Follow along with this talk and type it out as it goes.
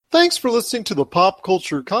Thanks for listening to the Pop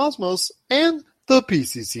Culture Cosmos and the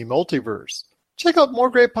PCC Multiverse. Check out more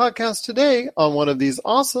great podcasts today on one of these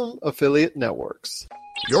awesome affiliate networks.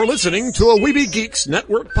 You're listening to a Weeby Geeks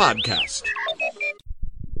Network podcast.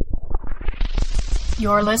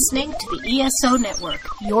 You're listening to the ESO Network,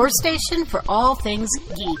 your station for all things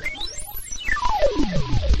geek.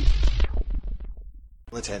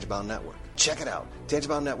 The Tangibound Network. Check it out.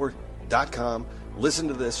 TangiboundNetwork.com. Listen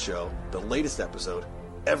to this show, the latest episode,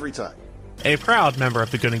 every time. A proud member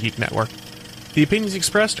of the Gonna Geek Network. The opinions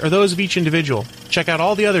expressed are those of each individual. Check out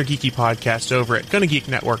all the other geeky podcasts over at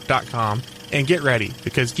GonnaGeekNetwork.com and get ready,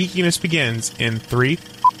 because geekiness begins in 3,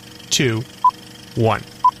 2, 1.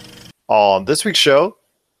 On this week's show,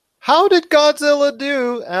 how did Godzilla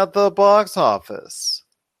do at the box office?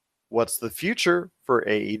 What's the future for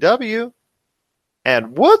AEW?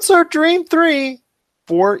 And what's our Dream 3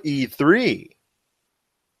 for E3?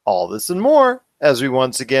 All this and more as we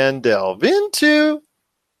once again delve into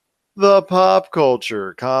the Pop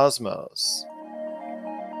Culture Cosmos.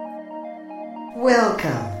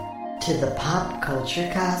 Welcome to the Pop Culture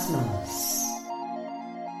Cosmos.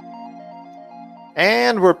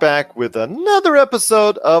 And we're back with another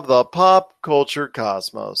episode of the Pop Culture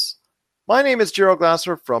Cosmos. My name is Gerald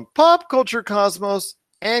Glasser from Pop Culture Cosmos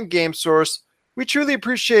and Game Source. We truly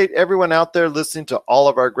appreciate everyone out there listening to all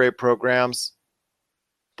of our great programs.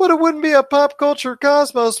 But it wouldn't be a Pop Culture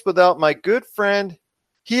Cosmos without my good friend.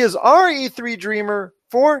 He is our E3 dreamer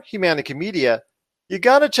for Humanica Media. You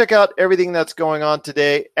got to check out everything that's going on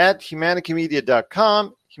today at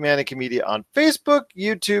humanicamedia.com, Humanica Media on Facebook,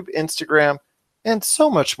 YouTube, Instagram, and so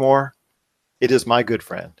much more. It is my good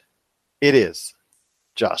friend. It is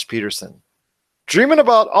Josh Peterson. Dreaming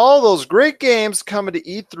about all those great games coming to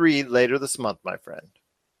E3 later this month, my friend.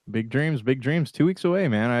 Big dreams, big dreams. 2 weeks away,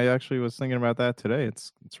 man. I actually was thinking about that today.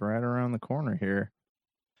 It's right around the corner here.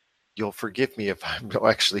 You'll forgive me if I'm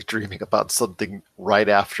actually dreaming about something right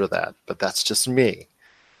after that, but that's just me.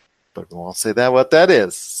 But we won't say that what that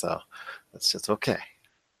is, so that's just okay.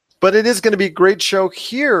 But it is going to be a great show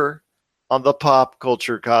here on the Pop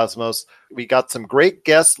Culture Cosmos. We got some great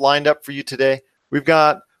guests lined up for you today. We've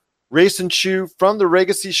got Rayson Chu from The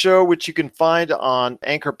Legacy Show, which you can find on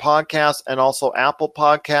Anchor Podcasts and also Apple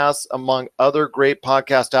Podcasts, among other great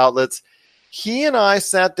podcast outlets. He and I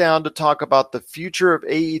sat down to talk about the future of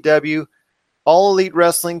AEW, All Elite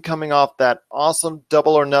Wrestling, coming off that awesome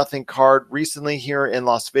Double or Nothing card recently here in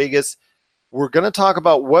Las Vegas. We're going to talk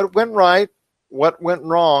about what went right, what went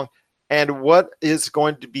wrong, and what is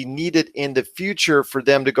going to be needed in the future for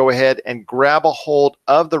them to go ahead and grab a hold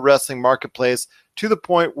of the wrestling marketplace to the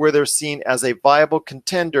point where they're seen as a viable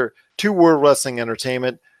contender to World Wrestling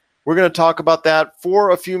Entertainment. We're going to talk about that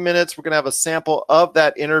for a few minutes. We're going to have a sample of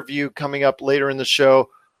that interview coming up later in the show.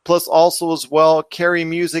 Plus also as well, Carrie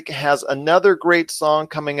Music has another great song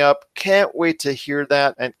coming up. Can't wait to hear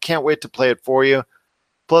that and can't wait to play it for you.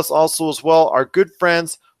 Plus also as well, our good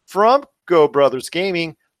friends from Go Brothers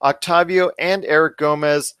Gaming, Octavio and Eric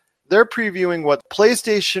Gomez. They're previewing what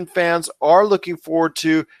PlayStation fans are looking forward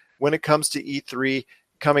to when it comes to E3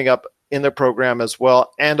 coming up in the program as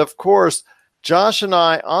well. And of course, Josh and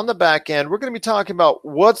I on the back end, we're going to be talking about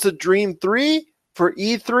what's the Dream 3 for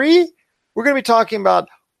E3. We're going to be talking about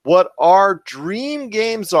what our dream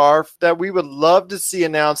games are that we would love to see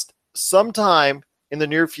announced sometime in the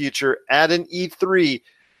near future at an E3.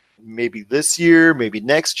 Maybe this year, maybe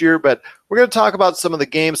next year, but we're going to talk about some of the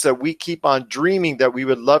games that we keep on dreaming that we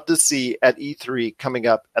would love to see at E3 coming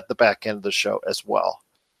up at the back end of the show as well.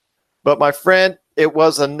 But my friend, it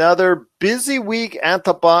was another busy week at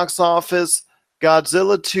the box office.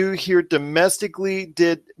 Godzilla 2 here domestically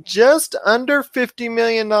did just under $50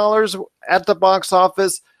 million at the box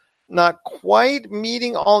office. Not quite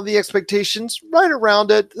meeting all the expectations, right around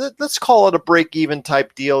it. Let's call it a break-even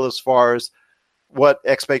type deal as far as what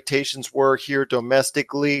expectations were here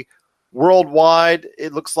domestically. Worldwide,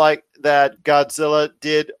 it looks like that Godzilla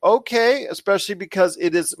did okay, especially because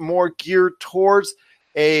it is more geared towards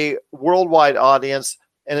a worldwide audience,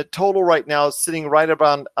 and a total right now is sitting right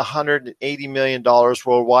around $180 million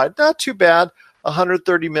worldwide. Not too bad.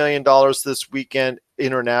 $130 million this weekend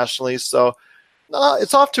internationally. So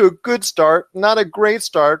it's off to a good start. Not a great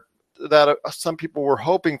start that some people were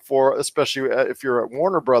hoping for, especially if you're at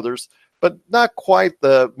Warner Brothers, but not quite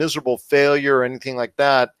the miserable failure or anything like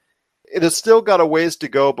that. It has still got a ways to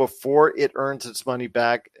go before it earns its money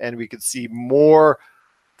back, and we could see more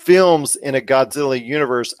films in a Godzilla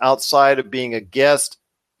universe outside of being a guest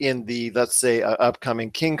in the, let's say, upcoming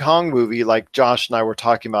King Kong movie like Josh and I were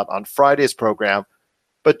talking about on Friday's program.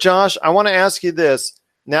 But Josh, I want to ask you this.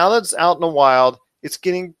 Now that it's out in the wild, it's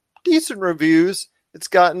getting decent reviews. It's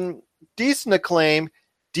gotten decent acclaim.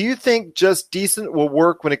 Do you think just decent will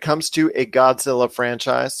work when it comes to a Godzilla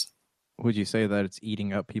franchise? Would you say that it's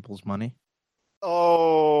eating up people's money?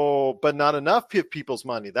 Oh, but not enough people's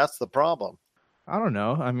money. That's the problem. I don't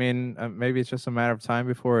know. I mean, maybe it's just a matter of time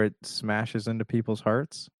before it smashes into people's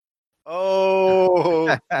hearts.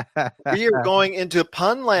 Oh, we are going into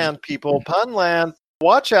Punland, people. Punland.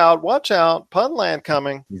 Watch out. Watch out. Punland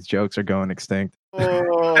coming. These jokes are going extinct.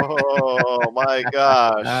 Oh, my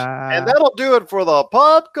gosh. And that'll do it for the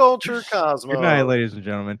Pop Culture Cosmos. Good night, ladies and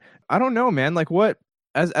gentlemen. I don't know, man. Like, what,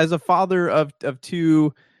 as a father of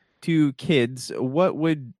two kids, what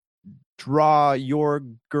would draw your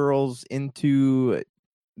girls into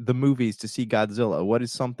the movies to see Godzilla? What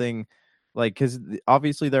is something like, because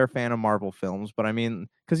obviously they're a fan of Marvel films, but I mean,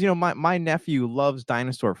 because, you know, my nephew loves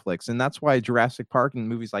dinosaur flicks, and that's why Jurassic Park and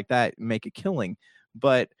movies like that make a killing.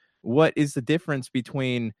 But what is the difference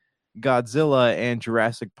between Godzilla and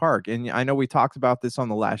Jurassic Park? And I know we talked about this on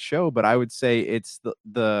the last show, but I would say it's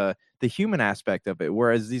the human aspect of it.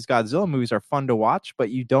 Whereas these Godzilla movies are fun to watch, but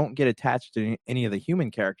you don't get attached to any of the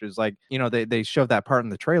human characters. Like, you know, they showed that part in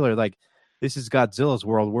the trailer, like, this is Godzilla's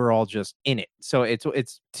world. We're all just in it. So it's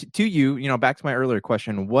to you, you know, back to my earlier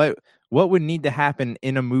question, what would need to happen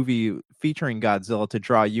in a movie featuring Godzilla to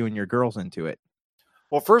draw you and your girls into it?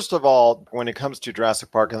 Well, first of all, when it comes to Jurassic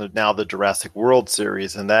Park and now the Jurassic World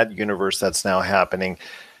series and that universe that's now happening,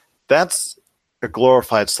 that's a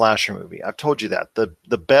glorified slasher movie. I've told you that.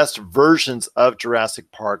 The best versions of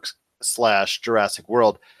Jurassic Park / Jurassic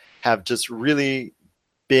World have just really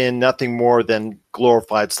been nothing more than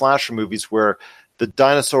glorified slasher movies where the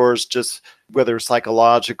dinosaurs, just whether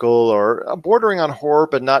psychological or bordering on horror,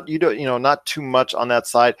 but not not too much on that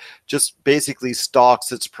side, just basically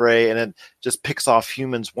stalks its prey and it just picks off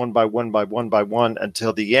humans one by one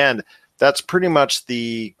until the end. That's pretty much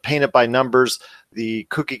the painted by numbers, the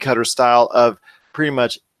cookie cutter style of pretty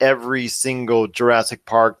much every single Jurassic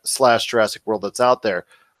Park / Jurassic World that's out there.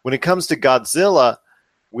 When it comes to Godzilla,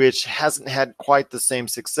 which hasn't had quite the same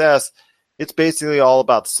success, it's basically all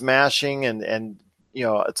about smashing and you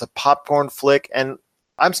know, it's a popcorn flick, and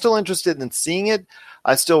I'm still interested in seeing it.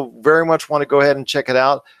 I still very much want to go ahead and check it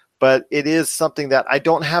out, but it is something that I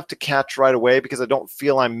don't have to catch right away because I don't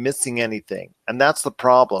feel I'm missing anything, and that's the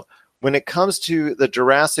problem. When it comes to the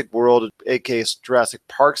Jurassic World, aka Jurassic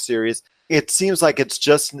Park series, it seems like it's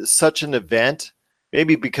just such an event.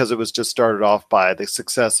 Maybe because it was just started off by the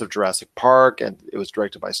success of Jurassic Park and it was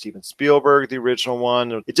directed by Steven Spielberg, the original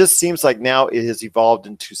one. It just seems like now it has evolved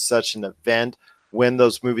into such an event when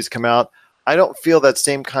those movies come out. I don't feel that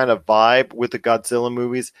same kind of vibe with the Godzilla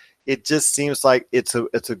movies. It just seems like it's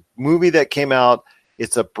a movie that came out.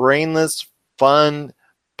 It's a brainless, fun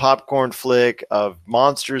popcorn flick of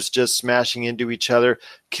monsters just smashing into each other.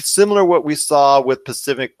 Similar to what we saw with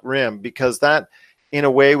Pacific Rim, because that, in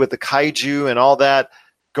a way, with the kaiju and all that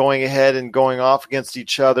going ahead and going off against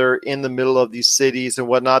each other in the middle of these cities and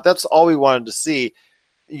whatnot, that's all we wanted to see.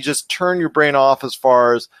 You just turn your brain off as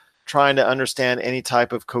far as trying to understand any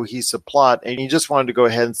type of cohesive plot, and you just wanted to go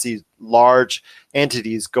ahead and see large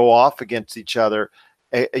entities go off against each other,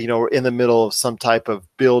 you know, in the middle of some type of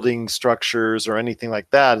building structures or anything like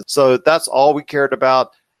that. So that's all we cared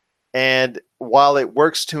about. And while it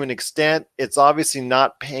works to an extent, it's obviously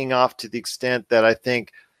not paying off to the extent that I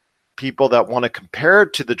think people that want to compare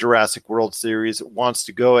it to the Jurassic World series wants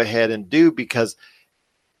to go ahead and do, because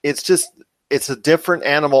it's a different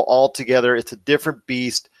animal altogether. It's a different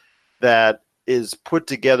beast that is put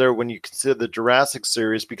together when you consider the Jurassic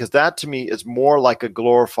series, because that to me is more like a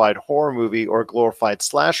glorified horror movie or a glorified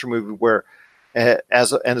slasher movie where and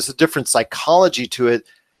it's a different psychology to it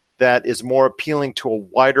that is more appealing to a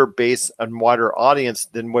wider base and wider audience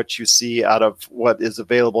than what you see out of what is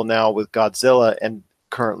available now with Godzilla and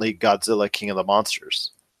currently Godzilla King of the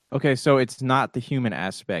Monsters. Okay, so it's not the human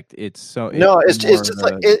aspect. It's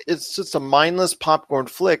just a mindless popcorn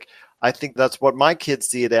flick. I think that's what my kids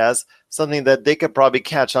see it as, something that they could probably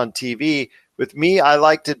catch on TV. With me, I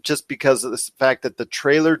liked it just because of the fact that the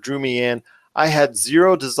trailer drew me in. I had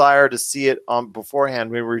zero desire to see it beforehand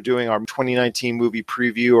when we were doing our 2019 movie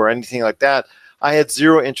preview or anything like that. I had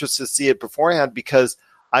zero interest to see it beforehand because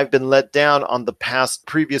I've been let down on the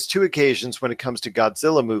previous two occasions when it comes to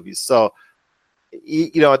Godzilla movies. So, you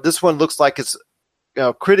know, this one looks like it's, you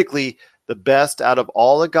know, critically the best out of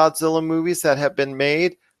all the Godzilla movies that have been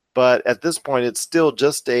made. But at this point, it's still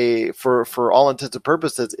just for all intents and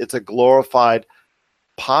purposes, it's a glorified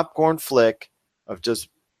popcorn flick of just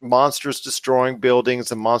monsters destroying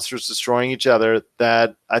buildings and monsters destroying each other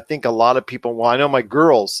that I think a lot of people, well, I know my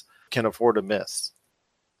girls can afford to miss.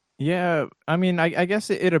 Yeah, I mean, I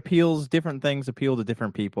guess it appeals. Different things appeal to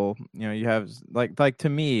different people. You know, you have like to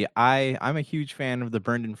me, I'm a huge fan of the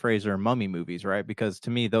Brendan Fraser Mummy movies, right? Because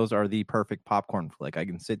to me, those are the perfect popcorn flick. I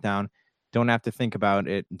can sit down, don't have to think about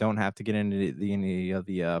it, don't have to get into any of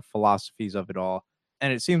the philosophies of it all.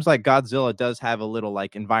 And it seems like Godzilla does have a little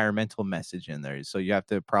like environmental message in there, so you have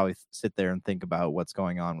to probably sit there and think about what's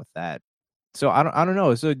going on with that. So I don't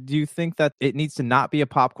know. So do you think that it needs to not be a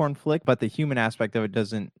popcorn flick, but the human aspect of it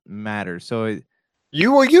doesn't matter? So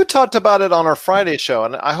You talked about it on our Friday show,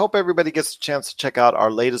 and I hope everybody gets a chance to check out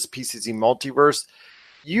our latest PCZ Multiverse.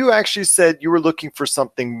 You actually said you were looking for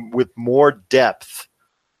something with more depth,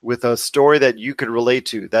 with a story that you could relate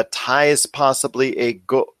to, that ties possibly a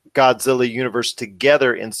Godzilla universe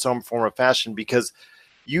together in some form or fashion, because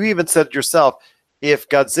you even said yourself, if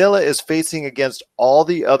Godzilla is facing against all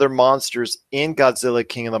the other monsters in Godzilla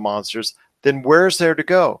King of the Monsters, then where's there to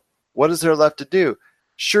go? What is there left to do?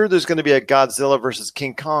 Sure, there's going to be a Godzilla versus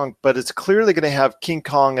King Kong, but it's clearly going to have King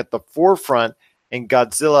Kong at the forefront and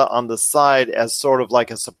Godzilla on the side as sort of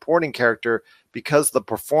like a supporting character, because the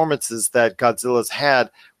performances that Godzilla's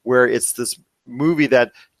had, where it's this movie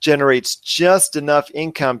that generates just enough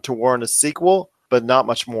income to warrant a sequel, but not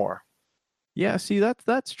much more. yeah, see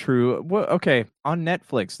that's true. Well, okay, on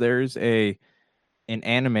Netflix there's an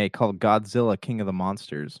anime called Godzilla King of the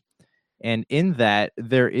Monsters. And in that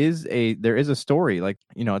there is a story, like,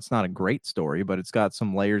 you know, it's not a great story, but it's got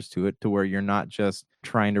some layers to it to where you're not just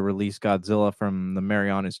trying to release Godzilla from the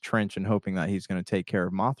Marianas Trench and hoping that he's going to take care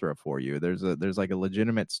of Mothra for you. There's like a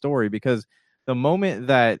legitimate story, because the moment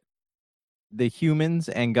that the humans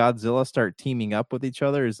and Godzilla start teaming up with each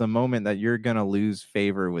other is the moment that you're going to lose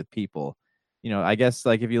favor with people. You know, I guess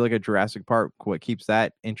like if you look at Jurassic Park, what keeps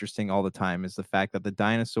that interesting all the time is the fact that the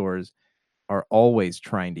dinosaurs are always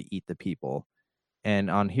trying to eat the people.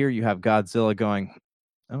 And on here you have Godzilla going,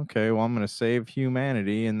 okay, well, I'm going to save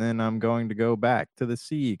humanity and then I'm going to go back to the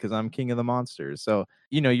sea because I'm king of the monsters. So,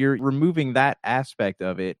 you know, you're removing that aspect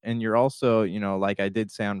of it. And you're also, you know, like I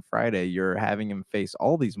did say on Friday, you're having him face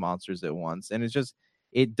all these monsters at once. And it's just,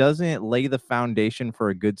 it doesn't lay the foundation for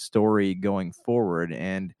a good story going forward.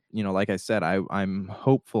 And, you know, like I said, I'm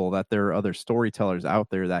hopeful that there are other storytellers out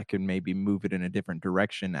there that could maybe move it in a different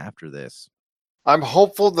direction after this. I'm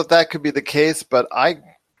hopeful that that could be the case, but I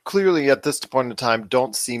clearly at this point in time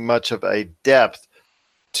don't see much of a depth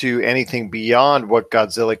to anything beyond what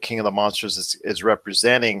Godzilla King of the Monsters is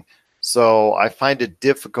representing. So I find it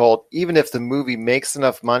difficult, even if the movie makes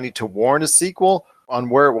enough money to warrant a sequel, on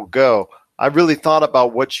where it will go. I really thought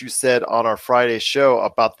about what you said on our Friday show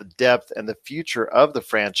about the depth and the future of the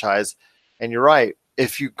franchise. And you're right.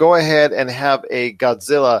 If you go ahead and have a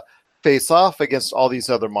Godzilla face off against all these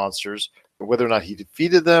other monsters, whether or not he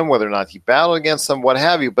defeated them, whether or not he battled against them, what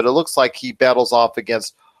have you, but it looks like he battles off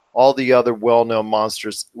against all the other well-known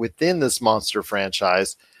monsters within this monster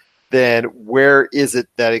franchise, then where is it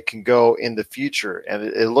that it can go in the future? And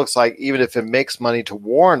it looks like even if it makes money to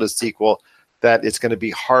warrant a sequel, that it's going to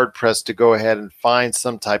be hard-pressed to go ahead and find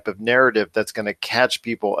some type of narrative that's going to catch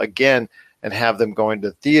people again and have them going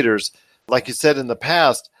to theaters. Like you said in the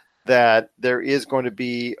past, that there is going to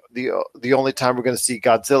be the only time we're going to see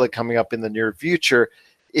Godzilla coming up in the near future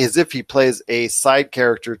is if he plays a side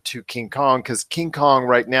character to King Kong, because King Kong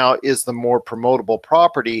right now is the more promotable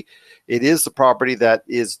property. It is the property that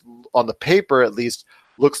is, on the paper at least,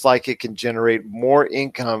 looks like it can generate more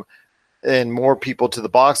income and more people to the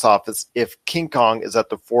box office if King Kong is at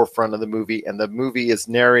the forefront of the movie and the movie is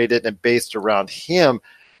narrated and based around him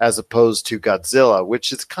as opposed to Godzilla,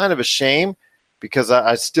 which is kind of a shame, because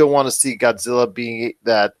I still want to see Godzilla being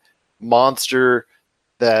that monster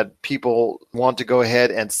that people want to go ahead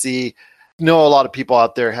and see. I know a lot of people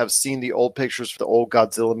out there have seen the old pictures for the old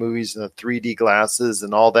Godzilla movies and the 3D glasses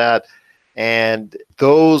and all that, and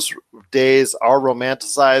those days are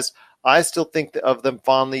romanticized. I still think of them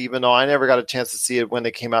fondly, even though I never got a chance to see it when they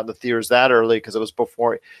came out in the theaters that early, because it was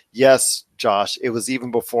before. Yes, Josh, it was even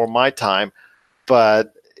before my time,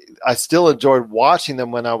 but I still enjoyed watching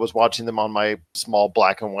them when I was watching them on my small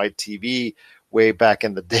black and white TV way back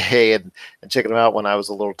in the day and checking them out when I was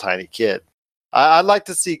a little tiny kid. I'd like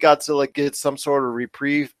to see Godzilla get some sort of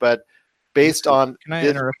reprieve, but based on... Can I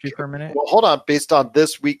interrupt you for a minute? Well, hold on. Based on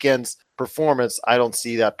this weekend's performance, I don't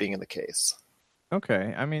see that being the case.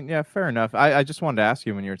 Okay. I mean, yeah, fair enough. I just wanted to ask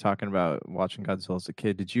you, when you were talking about watching Godzilla as a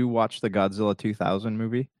kid, did you watch the Godzilla 2000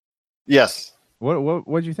 movie? Yes. What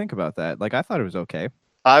did you think about that? Like, I thought it was okay.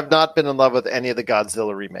 I've not been in love with any of the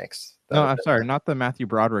Godzilla remakes. No, I'm sorry, not the Matthew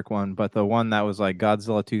Broderick one, but the one that was like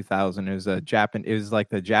Godzilla 2000. It was like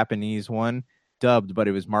the Japanese one dubbed, but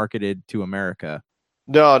it was marketed to America.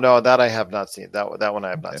 No, that I have not seen. That one I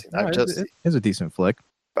have not seen. It's a decent flick.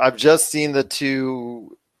 I've just seen the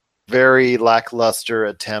two very lackluster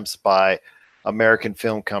attempts by American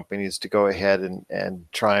film companies to go ahead and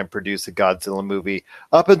try and produce a Godzilla movie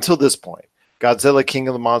up until this point. Godzilla King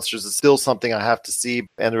of the Monsters is still something I have to see,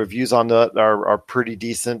 and the reviews on that are pretty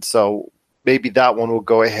decent. So maybe that one will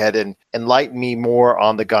go ahead and enlighten me more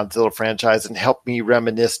on the Godzilla franchise and help me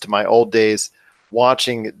reminisce to my old days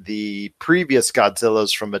watching the previous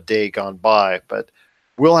Godzillas from a day gone by. But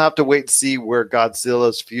we'll have to wait and see where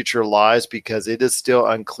Godzilla's future lies, because it is still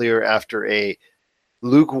unclear after a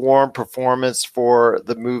lukewarm performance for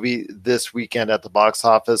the movie this weekend at the box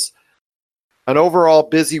office. An overall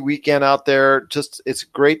busy weekend out there. Just, it's a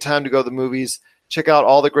great time to go to the movies. Check out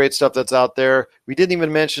all the great stuff that's out there. We didn't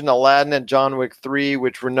even mention Aladdin and John Wick 3,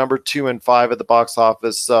 which were number 2 and 5 at the box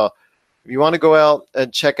office. So if you want to go out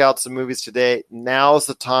and check out some movies today, now's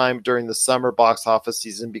the time during the summer box office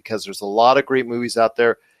season, because there's a lot of great movies out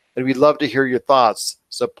there, and we'd love to hear your thoughts.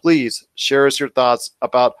 So please share us your thoughts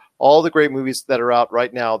about all the great movies that are out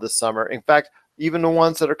right now this summer. In fact, even the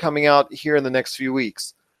ones that are coming out here in the next few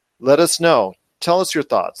weeks. Let us know. Tell us your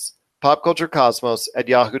thoughts.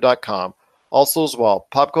 popculturecosmos@yahoo.com. Also as well,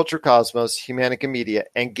 Pop Culture Cosmos, Humanica Media,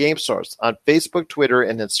 and Game Source on Facebook, Twitter,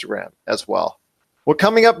 and Instagram as well. Well,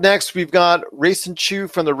 coming up next, we've got Rayson Chu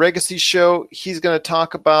from the Legacy Show. He's going to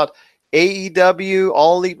talk about AEW,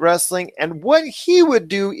 All Elite Wrestling, and what he would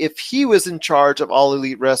do if he was in charge of All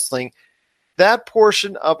Elite Wrestling. That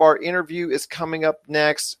portion of our interview is coming up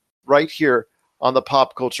next, right here on the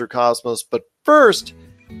Pop Culture Cosmos. But first,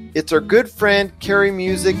 it's our good friend Carrie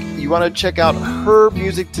Music. You want to check out her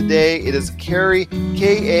music today. It is Carrie,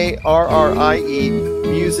 Karrie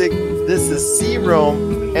Music. This is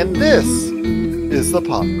C-Rome, and this is the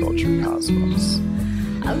Pop Culture Cosmos.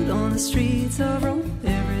 Out on the streets of Rome,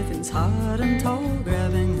 everything's hot and tall,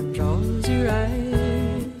 grabbing and draws your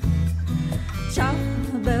eye. Ciao,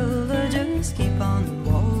 Bella, just keep on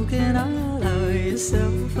walking, allow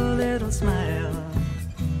yourself a little smile.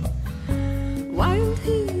 Wild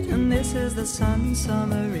heat, and this is the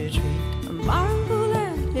sun-summer retreat, a marvel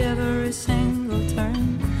at every single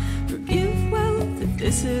turn. Forgive wealth if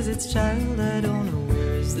this is its child, I don't know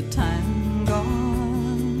where's the time gone.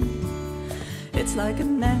 It's like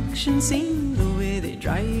an action scene, the way they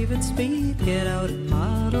drive at speed, get out and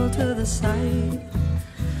model to the side.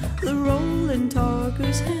 The rolling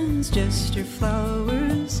talker's hands gesture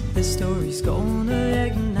flowers, the story's gonna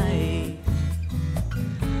ignite.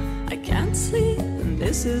 I can't sleep, and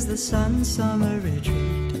this is the sun-summer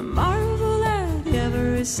retreat, a marvel at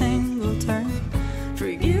every single turn.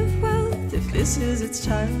 Forgive wealth if this is its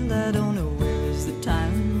child, I don't know where's the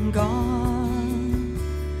time gone.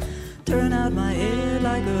 Turn out my head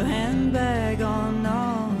like a handbag on,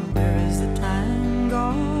 where is the time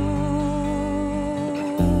gone?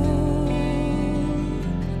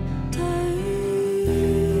 Time's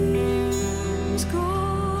gone.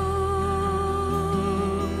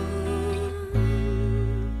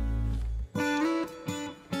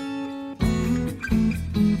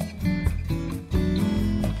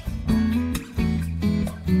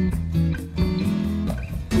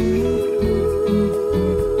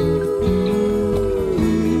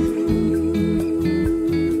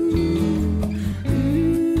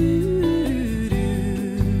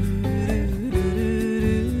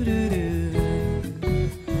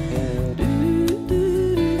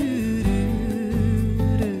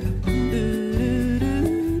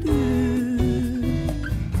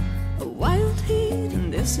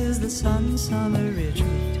 Sun-summer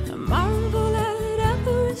retreat, a marvel at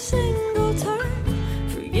every single turn.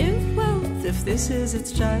 Forgive wealth if this is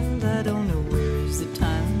its child, I don't know where's the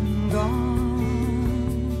time gone.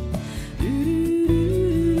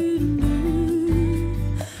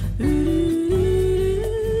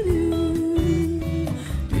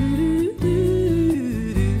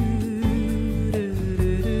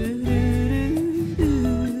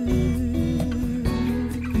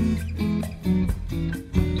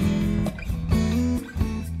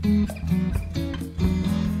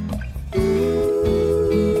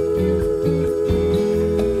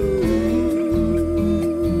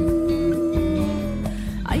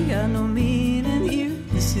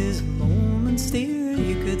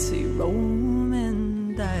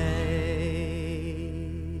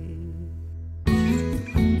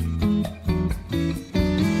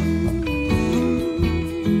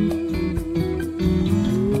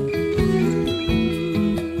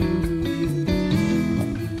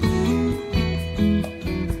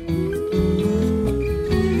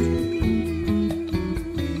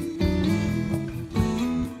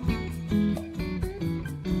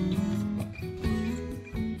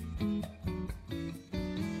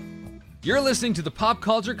 You're listening to the Pop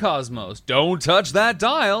Culture Cosmos. Don't touch that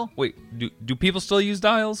dial. Wait, do people still use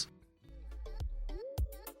dials?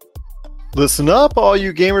 Listen up, all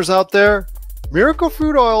you gamers out there. Miracle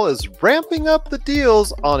Fruit Oil is ramping up the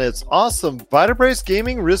deals on its awesome Vitabrace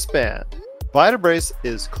gaming wristband. Vitabrace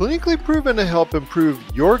is clinically proven to help improve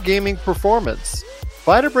your gaming performance.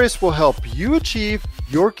 Vitabrace will help you achieve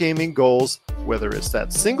your gaming goals, whether it's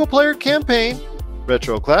that single-player campaign,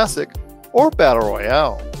 retro classic, or battle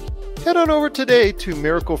royale. Head on over today to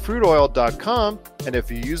miraclefruitoil.com, and if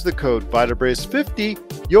you use the code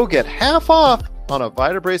Vitabrace50, you'll get half off on a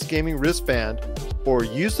Vitabrace gaming wristband, or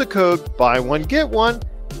use the code buy one get one,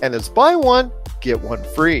 and it's buy one get one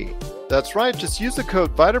free. That's right, just use the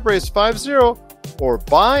code Vitabrace50 or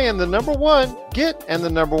buy and the number one, get and the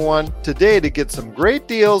number one today to get some great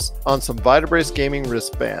deals on some Vitabrace gaming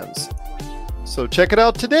wristbands. So check it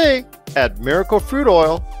out today at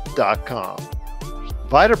miraclefruitoil.com.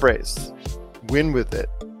 Vitabrace, win with it.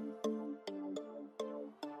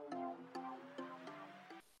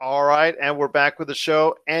 All right, and we're back with the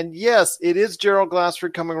show. And yes, it is Gerald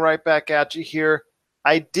Glassford coming right back at you here.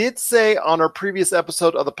 I did say on our previous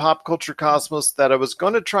episode of the Pop Culture Cosmos that I was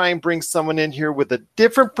going to try and bring someone in here with a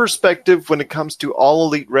different perspective when it comes to All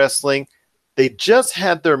Elite Wrestling. They just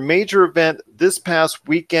had their major event this past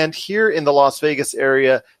weekend here in the Las Vegas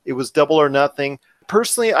area. It was Double or Nothing.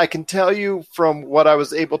 Personally, I can tell you from what I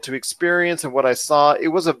was able to experience and what I saw, it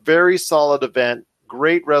was a very solid event.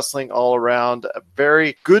 Great wrestling all around. A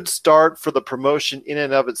very good start for the promotion in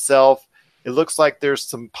and of itself. It looks like there's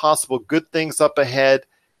some possible good things up ahead.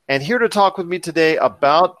 And here to talk with me today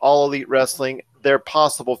about All Elite Wrestling, their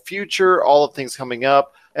possible future, all the things coming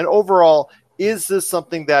up, and overall, is this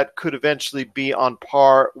something that could eventually be on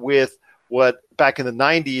par with what back in the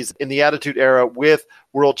 90s, in the Attitude Era, with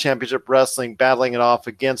World Championship Wrestling battling it off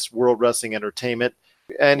against World Wrestling Entertainment?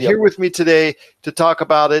 And here with me today to talk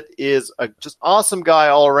about it is a just awesome guy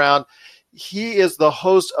all around. He is the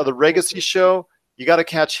host of the Legacy Show. You got to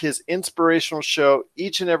catch his inspirational show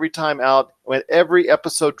each and every time out when every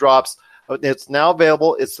episode drops. It's now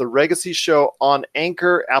available. It's the Legacy Show on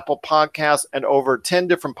Anchor, Apple Podcasts, and over 10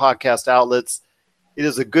 different podcast outlets. It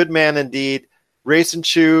is a good man indeed. Rayson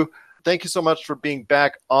Chu, thank you so much for being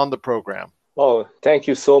back on the program. Oh, thank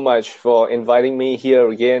you so much for inviting me here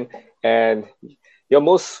again. And you're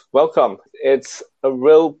most welcome. It's a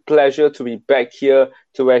real pleasure to be back here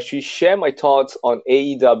to actually share my thoughts on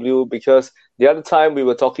AEW, because the other time we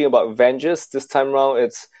were talking about Avengers. This time around,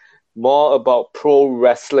 it's more about pro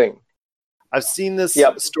wrestling. I've seen this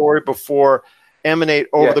story before emanate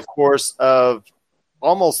over the course of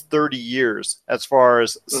almost 30 years as far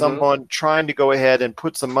as someone trying to go ahead and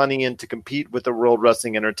put some money in to compete with the World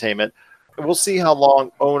Wrestling Entertainment. We'll see how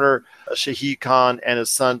long owner Shahid Khan and his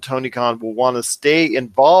son Tony Khan will want to stay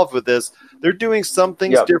involved with this. They're doing some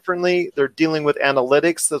things differently. They're dealing with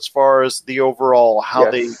analytics as far as the overall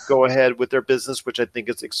how they go ahead with their business, which I think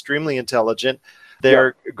is extremely intelligent.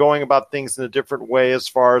 They're going about things in a different way as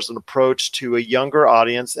far as an approach to a younger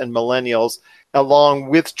audience and millennials, along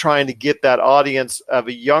with trying to get that audience of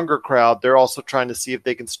a younger crowd. They're also trying to see if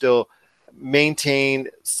they can still maintain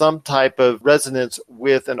some type of resonance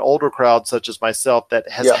with an older crowd such as myself that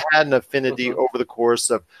has had an affinity over the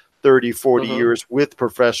course of 30, 40 years with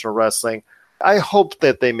professional wrestling. I hope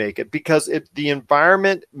that they make it because the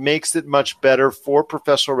environment makes it much better for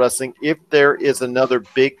professional wrestling if there is another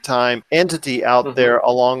big-time entity out there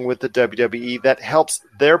along with the WWE that helps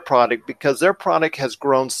their product, because their product has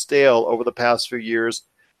grown stale over the past few years.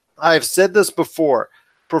 I've said this before.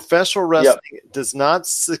 Professional wrestling does not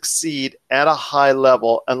succeed at a high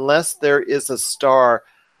level unless there is a star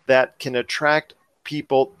that can attract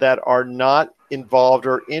people that are not involved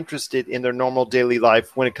or interested in their normal daily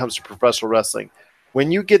life when it comes to professional wrestling. When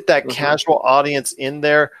you get that casual audience in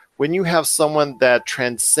there, when you have someone that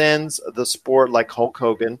transcends the sport like Hulk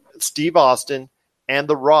Hogan, Steve Austin, and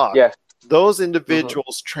The Rock, those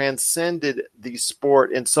individuals transcended the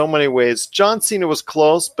sport in so many ways. John Cena was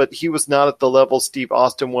close, but he was not at the level Steve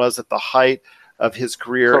Austin was at the height of his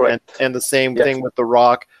career. And the same thing with The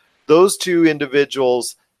Rock. Those two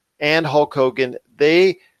individuals and Hulk Hogan,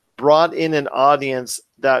 they brought in an audience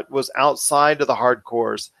that was outside of the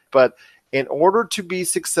hardcores. But in order to be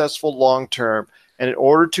successful long-term, and in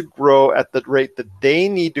order to grow at the rate that they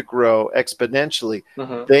need to grow exponentially,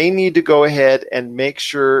 they need to go ahead and make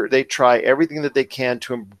sure they try everything that they can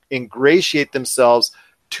to ingratiate themselves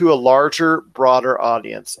to a larger, broader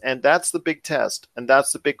audience. And that's the big test, and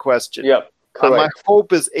that's the big question. My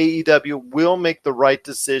hope is AEW will make the right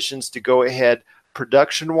decisions to go ahead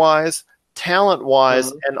production-wise,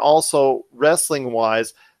 talent-wise, and also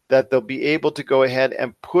wrestling-wise, that they'll be able to go ahead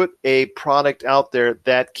and put a product out there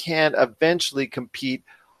that can eventually compete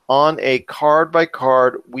on a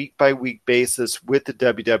card-by-card, week-by-week basis with the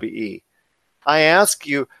WWE. I ask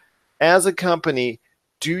you, as a company,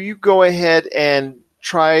 do you go ahead and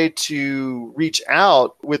try to reach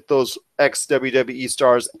out with those ex-WWE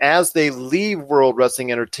stars as they leave World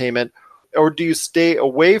Wrestling Entertainment, or do you stay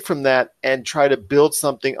away from that and try to build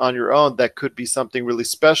something on your own that could be something really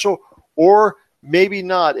special, or maybe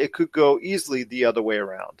not, it could go easily the other way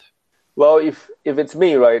around? Well, if it's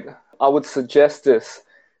me, right, I would suggest this.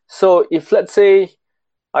 So if, let's say,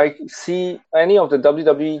 I see any of the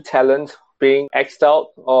WWE talent being X'd out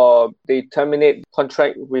or they terminate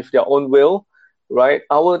contract with their own will, right,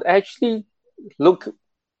 I would actually look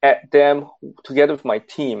at them together with my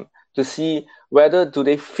team to see whether do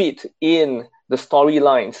they fit in the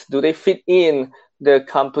storylines, do they fit in the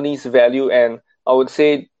company's value, and I would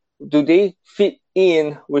say, do they fit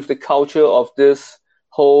in with the culture of this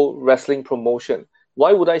whole wrestling promotion?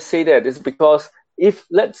 Why would I say that? It's because if,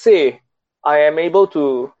 let's say, I am able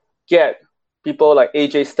to get people like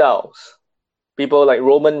AJ Styles, people like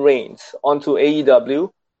Roman Reigns onto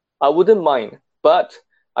AEW, I wouldn't mind. But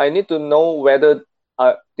I need to know whether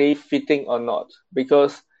are they fitting or not.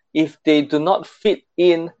 Because if they do not fit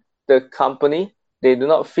in the company, they do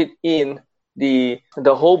not fit in the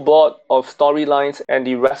whole board of storylines and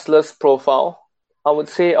the wrestler's profile, I would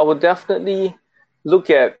say I would definitely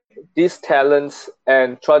look at these talents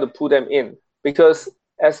and try to pull them in. Because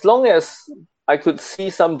as long as I could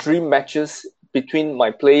see some dream matches between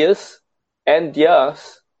my players and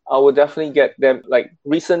theirs, I would definitely get them. Like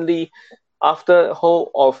recently, after the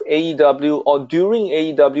whole of AEW or during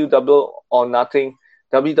AEW Double or Nothing,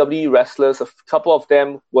 WWE wrestlers, a couple of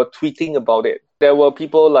them were tweeting about it. There were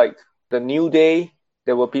people like The New Day,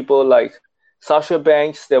 there were people like Sasha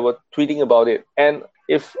Banks that were tweeting about it. And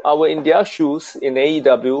if I were in their shoes in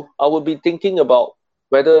AEW, I would be thinking about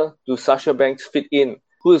whether do Sasha Banks fit in?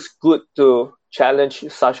 Who is good to challenge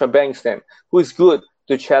Sasha Banks then? Who is good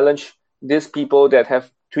to challenge these people that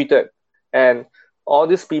have tweeted? And all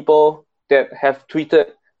these people that have tweeted,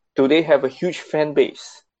 do they have a huge fan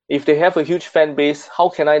base? If they have a huge fan base, how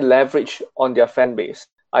can I leverage on their fan base?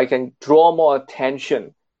 I can draw more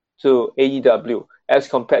attention to AEW as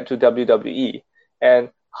compared to WWE. And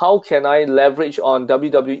how can I leverage on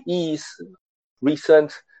WWE's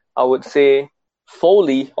recent, I would say,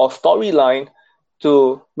 foley or storyline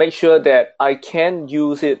to make sure that I can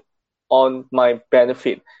use it on my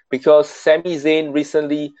benefit? Because Sami Zayn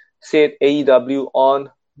recently said AEW on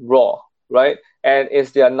Raw, right? And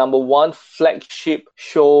it's their number one flagship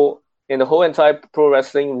show in the whole entire pro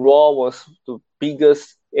wrestling. Raw was the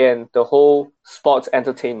biggest in the whole sports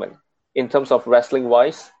entertainment. In terms of wrestling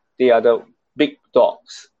wise, they are the big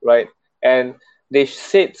dogs, right? And they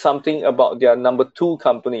said something about their number two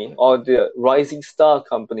company or the rising star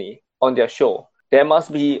company on their show. There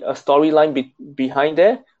must be a storyline behind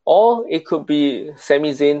there, or it could be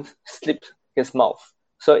Sami Zayn slipped his mouth.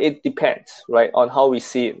 So it depends, right, on how we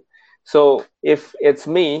see it. So if it's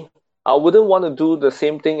me, I wouldn't want to do the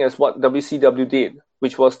same thing as what WCW did,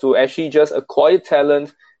 which was to actually just acquire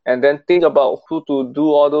talent and then think about who to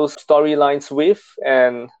do all those storylines with,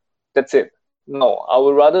 and that's it. No, I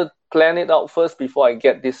would rather plan it out first before I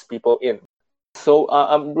get these people in. So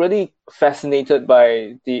I'm really fascinated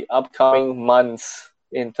by the upcoming months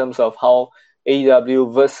in terms of how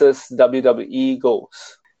AEW versus WWE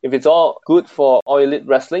goes. If it's all good for All Elite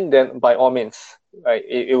Wrestling, then by all means, right,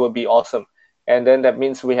 it will be awesome. And then that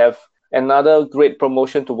means we have another great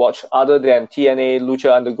promotion to watch other than TNA,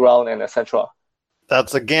 Lucha Underground, and etc.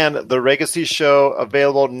 That's, again, the Legacy Show,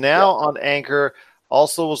 available now on Anchor,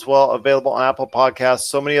 also as well available on Apple Podcasts,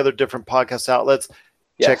 so many other different podcast outlets.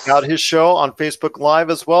 Check out his show on Facebook Live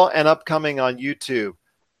as well, and upcoming on YouTube.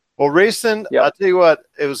 Well, Rayson, I'll tell you what,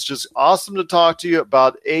 it was just awesome to talk to you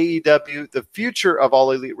about AEW, the future of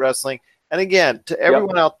All Elite Wrestling. And again, to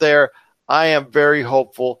everyone out there, I am very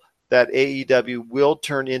hopeful that AEW will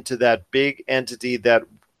turn into that big entity that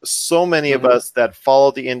so many of us that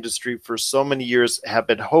follow the industry for so many years have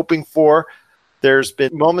been hoping for. There's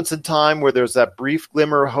been moments in time where there's that brief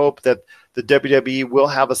glimmer of hope that the WWE will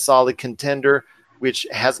have a solid contender, which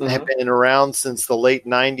hasn't been around since the late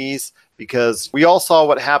 90s, because we all saw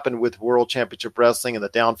what happened with World Championship Wrestling and the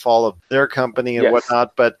downfall of their company and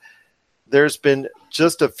whatnot. But there's been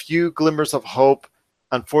just a few glimmers of hope.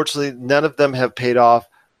 Unfortunately, none of them have paid off.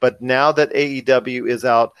 But now that AEW is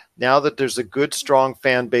out, now that there's a good, strong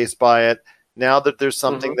fan base by it, now that there's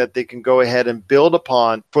something that they can go ahead and build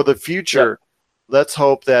upon for the future, let's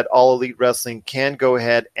hope that All Elite Wrestling can go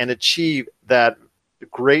ahead and achieve that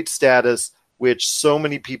great status which so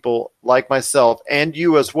many people like myself and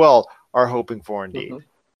you as well are hoping for indeed.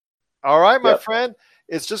 All right, my friend.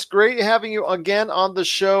 It's just great having you again on the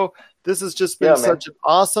show. This has just been such an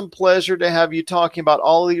awesome pleasure to have you talking about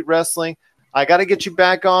All Elite Wrestling. I got to get you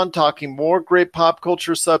back on talking more great pop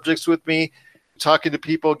culture subjects with me, talking to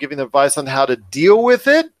people, giving advice on how to deal with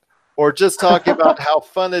it, or just talking about how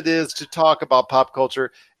fun it is to talk about pop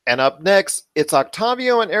culture. And up next, it's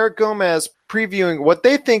Octavio and Eric Gomez previewing what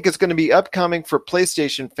they think is going to be upcoming for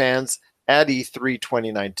PlayStation fans at E3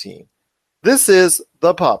 2019. This is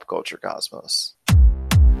the Pop Culture Cosmos.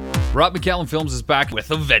 Rob McCallum Films is back with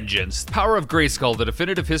a vengeance. Power of Grayskull, the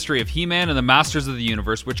definitive history of He-Man and the Masters of the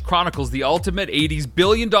Universe, which chronicles the ultimate 80s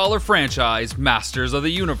billion-dollar franchise, Masters of the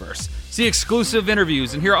Universe. See exclusive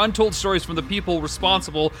interviews and hear untold stories from the people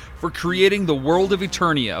responsible for creating the world of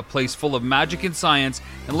Eternia, a place full of magic and science,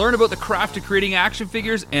 and learn about the craft of creating action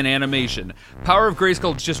figures and animation. Power of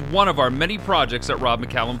Grayskull is just one of our many projects at Rob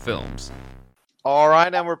McCallum Films. All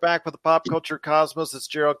right, and we're back with the Pop Culture Cosmos. It's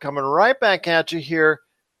Gerald coming right back at you here.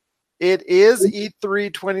 It is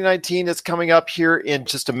E3 2019. It's coming up here in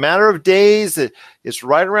just a matter of days. It's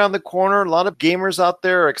right around the corner. A lot of gamers out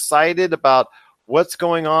there are excited about what's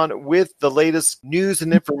going on with the latest news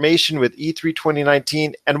and information with E3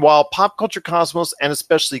 2019. And while Pop Culture Cosmos and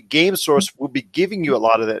especially Game Source will be giving you a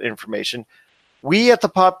lot of that information, we at the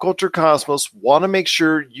Pop Culture Cosmos want to make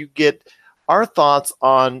sure you get our thoughts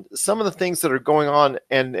on some of the things that are going on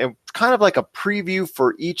and kind of like a preview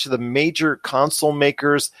for each of the major console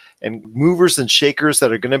makers and movers and shakers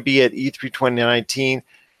that are going to be at E3 2019.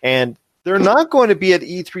 And they're not going to be at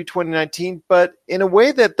E3 2019, but in a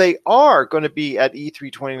way that they are going to be at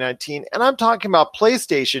E3 2019. And I'm talking about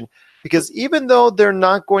PlayStation, because even though they're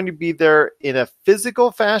not going to be there in a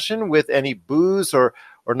physical fashion with any booths or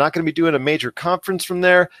not going to be doing a major conference from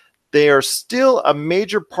there, they are still a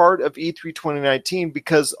major part of E3 2019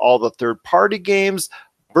 because all the third-party games,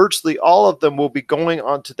 virtually all of them will be going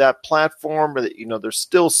onto that platform. You know, there's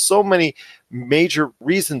still so many major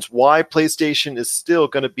reasons why PlayStation is still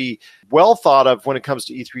going to be well thought of when it comes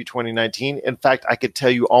to E3 2019. In fact, I could tell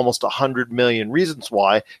you almost 100 million reasons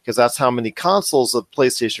why, because that's how many consoles of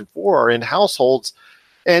PlayStation 4 are in households.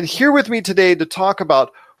 And here with me today to talk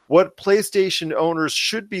about what PlayStation owners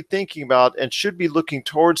should be thinking about and should be looking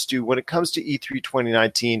towards to when it comes to E3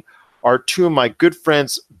 2019 are two of my good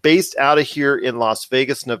friends based out of here in Las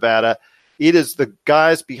Vegas, Nevada. It is the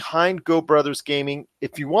guys behind Go Brothers Gaming.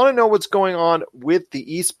 If you want to know what's going on with the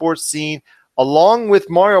esports scene, along with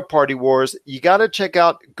Mario Party Wars, you got to check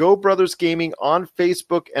out Go Brothers Gaming on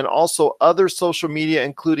Facebook and also other social media,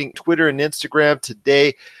 including Twitter and Instagram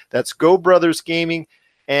today. That's Go Brothers Gaming.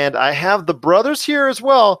 And I have the brothers here as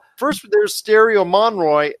well. First, there's Stereo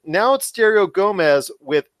Monroy. Now it's Stereo Gomez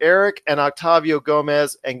with Eric and Octavio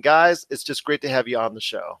Gomez. And guys, it's just great to have you on the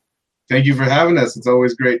show. Thank you for having us. It's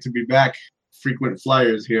always great to be back. Frequent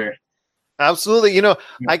flyers here. Absolutely. You know,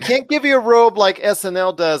 I can't give you a robe like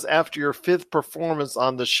SNL does after your 5th performance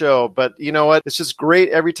on the show. But you know what? It's just great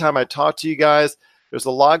every time I talk to you guys. There's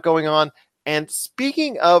a lot going on. And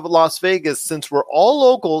speaking of Las Vegas, since we're all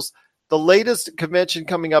locals, the latest convention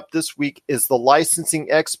coming up this week is the Licensing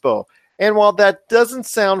Expo. And while that doesn't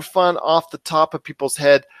sound fun off the top of people's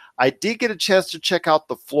head, I did get a chance to check out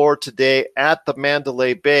the floor today at the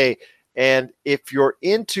Mandalay Bay. And if you're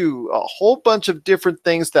into a whole bunch of different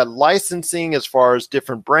things that licensing, as far as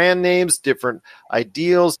different brand names, different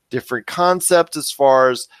ideals, different concepts, as far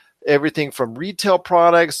as everything from retail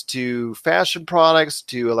products to fashion products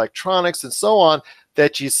to electronics and so on,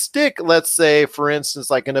 that you stick, let's say, for instance,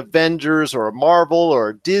 like an Avengers or a Marvel or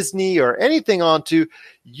a Disney or anything onto,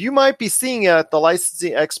 you might be seeing it at the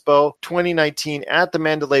Licensing Expo 2019 at the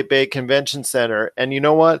Mandalay Bay Convention Center. And you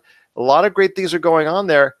know what? A lot of great things are going on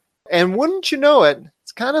there. And wouldn't you know it,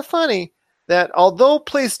 it's kind of funny that although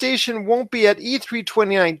PlayStation won't be at E3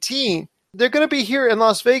 2019, they're going to be here in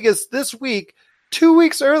Las Vegas this week, 2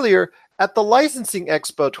 weeks earlier, at the Licensing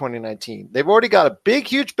Expo 2019. They've already got a big,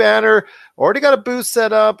 huge banner, already got a booth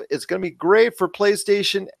set up. It's going to be great for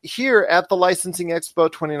PlayStation here at the Licensing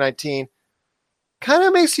Expo 2019. Kind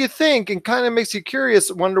of makes you think and kind of makes you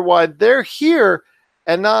curious, wonder why they're here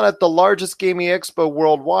and not at the largest gaming expo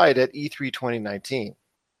worldwide at E3 2019.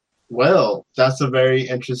 Well, that's a very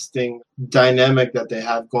interesting dynamic that they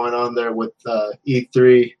have going on there with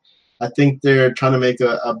E3. I think they're trying to make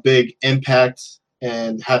a big impact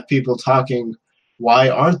and have people talking, why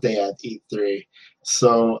aren't they at E3?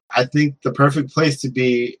 So I think the perfect place to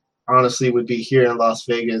be, honestly, would be here in Las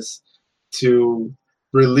Vegas to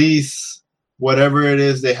release whatever it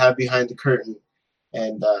is they have behind the curtain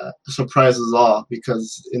and surprise us all.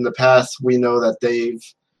 Because in the past, we know that they've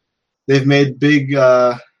they've made big,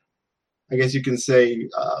 I guess you can say,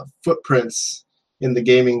 footprints in the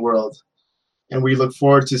gaming world. And we look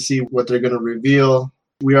forward to see what they're going to reveal.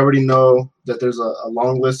 We already know that there's a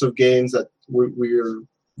long list of games that we're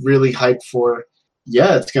really hyped for.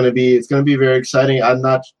 Yeah, it's gonna be very exciting. I'm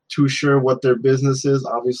not too sure what their business is.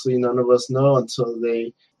 Obviously, none of us know until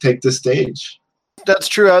they take the stage. That's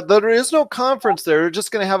true. There is no conference there. They're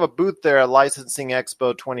just going to have a booth there at Licensing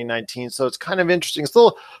Expo 2019. So it's kind of interesting. It's a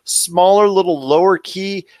little smaller, little lower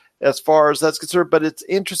key as far as that's concerned, but it's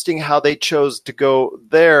interesting how they chose to go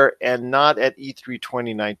there and not at E3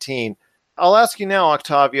 2019. I'll ask you now,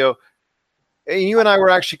 Octavio. You and I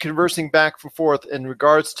were actually conversing back and forth in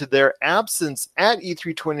regards to their absence at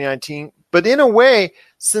E3 2019. But in a way,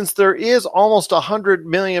 since there is almost 100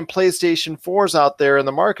 million PlayStation 4s out there in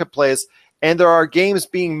the marketplace, and there are games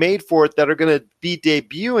being made for it that are going to be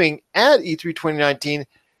debuting at E3 2019,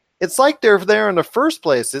 it's like they're there in the first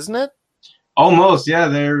place, isn't it? Almost, yeah.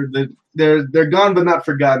 They're gone but not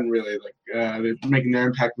forgotten, really. Like they're making their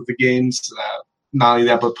impact with the games. Not only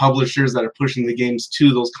that, but publishers that are pushing the games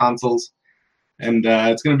to those consoles. And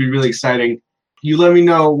it's going to be really exciting. You let me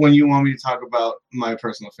know when you want me to talk about my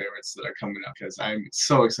personal favorites that are coming up, because I'm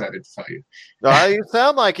so excited to tell you. You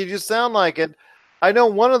sound like it. You sound like it. I know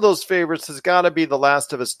one of those favorites has got to be The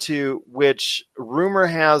Last of Us 2, which rumor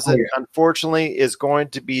has it, unfortunately, is going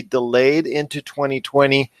to be delayed into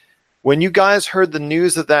 2020. When you guys heard the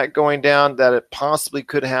news of that going down, that it possibly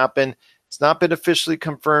could happen, it's not been officially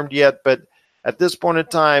confirmed yet, but at this point in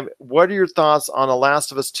time, what are your thoughts on The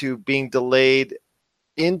Last of Us 2 being delayed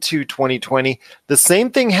into 2020? The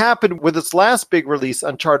same thing happened with its last big release,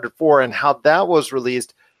 Uncharted 4, and how that was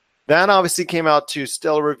released. That obviously came out to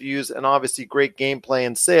stellar reviews and obviously great gameplay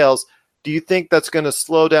and sales. Do you think that's going to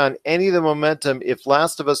slow down any of the momentum if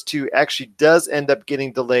Last of Us 2 actually does end up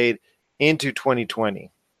getting delayed into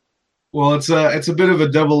 2020? Well, it's a bit of a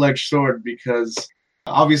double-edged sword, because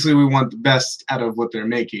obviously we want the best out of what they're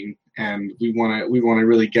making, and we want to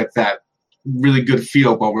really get that really good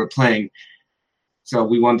feel while we're playing. So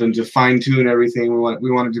we want them to fine-tune everything.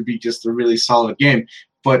 We want it to be just a really solid game.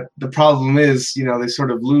 But the problem is, they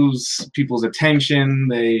sort of lose people's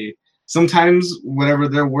attention. Sometimes whatever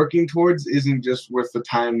they're working towards isn't just worth the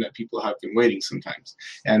time that people have been waiting sometimes.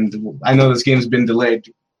 And I know this game's been delayed.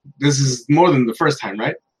 This is more than the first time,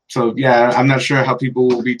 right? So yeah, I'm not sure how people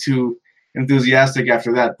will be too enthusiastic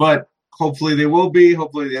after that, but hopefully they will be.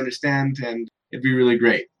 Hopefully they understand, and it'd be really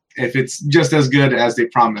great if it's just as good as they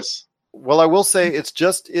promise. Well, I will say it's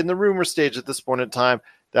just in the rumor stage at this point in time.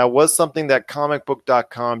 That was something that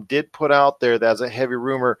comicbook.com did put out there as a heavy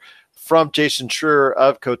rumor from Jason Schreier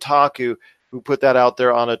of Kotaku, who put that out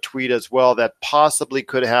there on a tweet as well, that possibly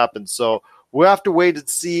could happen. So we'll have to wait and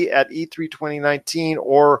see at E3 2019,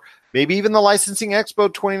 or maybe even the Licensing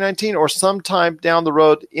Expo 2019, or sometime down the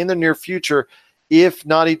road in the near future, if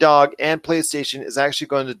Naughty Dog and PlayStation is actually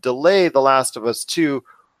going to delay The Last of Us 2,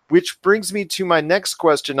 which brings me to my next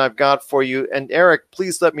question I've got for you. And Eric,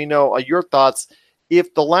 please let me know your thoughts.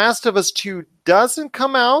 If The Last of Us 2 doesn't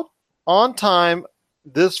come out on time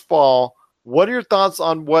this fall, what are your thoughts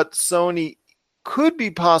on what Sony could be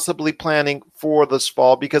possibly planning for this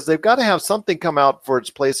fall? Because they've got to have something come out for its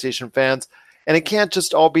PlayStation fans, and it can't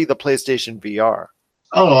just all be the PlayStation VR.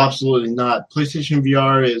 Oh, absolutely not. PlayStation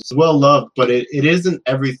VR is well loved, but it isn't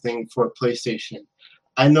everything for PlayStation.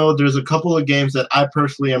 I know there's a couple of games that I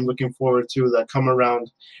personally am looking forward to that come around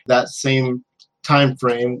that same time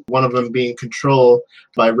frame, one of them being Control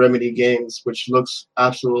by Remedy Games, which looks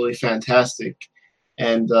absolutely fantastic.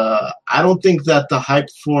 And I don't think that the hype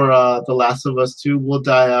for The Last of Us 2 will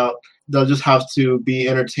die out. They'll just have to be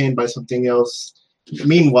entertained by something else.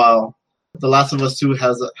 Meanwhile, The Last of Us 2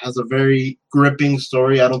 has a very gripping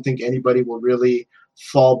story. I don't think anybody will really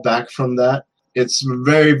fall back from that. It's a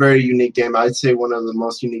very, very unique game. I'd say one of the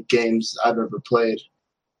most unique games I've ever played.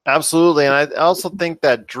 Absolutely. And I also think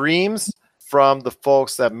that Dreams, from the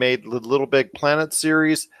folks that made the Little Big Planet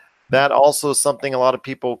series, that also is something a lot of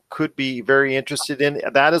people could be very interested in.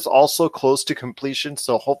 That is also close to completion,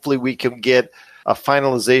 so hopefully we can get a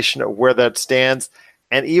finalization of where that stands,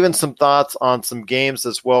 and even some thoughts on some games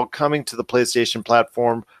as well coming to the PlayStation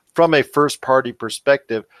platform from a first-party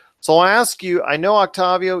perspective. So I'll ask you, I know,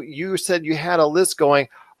 Octavio, you said you had a list going.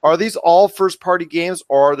 Are these all first-party games,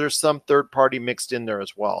 or are there some third-party mixed in there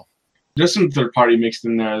as well? There's some third-party mixed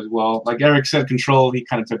in there as well. Like Eric said, Control, he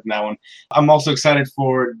kind of took that one. I'm also excited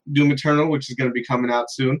for Doom Eternal, which is going to be coming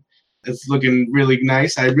out soon. It's looking really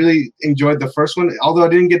nice. I really enjoyed the first one, although I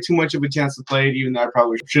didn't get too much of a chance to play it, even though I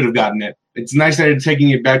probably should have gotten it. It's nice that they're taking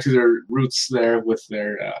it back to their roots there with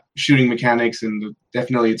their shooting mechanics, and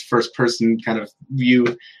definitely its first-person kind of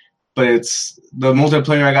view. but it's the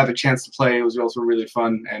multiplayer I got the chance to play. It was also really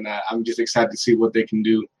fun, and I'm just excited to see what they can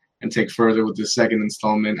do and take further with this second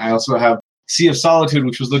installment. I also have Sea of Solitude,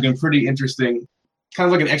 which was looking pretty interesting, kind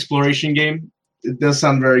of like an exploration game. It does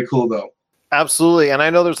sound very cool, though. Absolutely. And I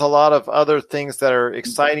know there's a lot of other things that are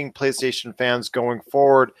exciting PlayStation fans going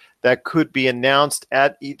forward that could be announced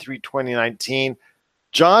at E3 2019.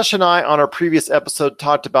 Josh and I, on our previous episode,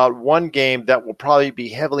 talked about one game that will probably be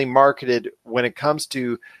heavily marketed when it comes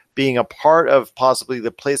to being a part of possibly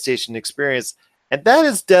the PlayStation experience, and that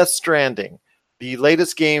is Death Stranding, the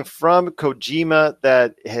latest game from Kojima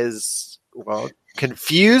that has, well,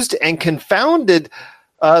 confused and confounded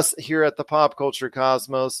us here at the Pop Culture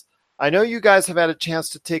Cosmos. I know you guys have had a chance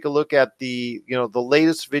to take a look at the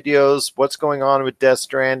latest videos, what's going on with Death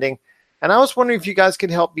Stranding, and I was wondering if you guys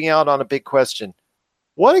could help me out on a big question.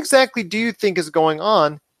 What exactly do you think is going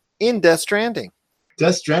on in Death Stranding?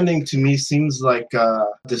 Death Stranding to me seems like a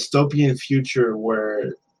dystopian future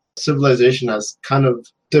where civilization has kind of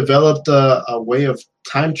developed a way of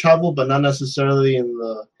time travel, but not necessarily in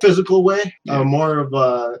the physical way. More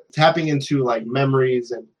of tapping into like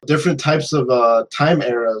memories and different types of time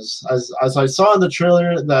eras. As I saw in the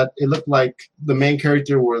trailer, that it looked like the main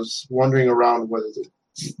character was wandering around. What is it?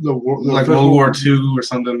 Like World War II or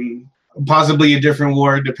something. Possibly a different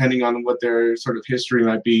war, depending on what their sort of history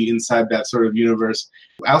might be inside that sort of universe.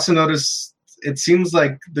 I also noticed it seems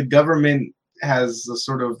like the government has a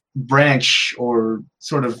sort of branch or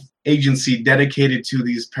sort of agency dedicated to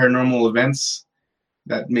these paranormal events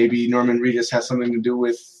that maybe Norman Reedus has something to do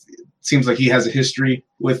with. It seems like he has a history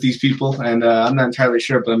with these people, and I'm not entirely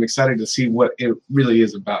sure, but I'm excited to see what it really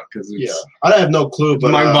is about, because it's I have no clue,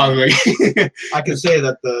 but mind-boggling. I can say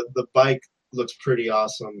that the bike looks pretty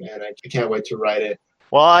awesome, and I can't wait to ride it.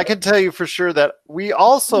 Well, I can tell you for sure that we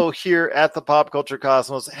also here at the Pop Culture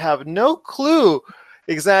Cosmos have no clue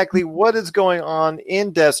exactly what is going on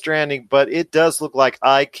in Death Stranding, but it does look like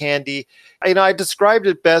eye candy. I described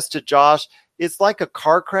it best to Josh. It's like a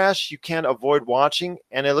car crash you can't avoid watching,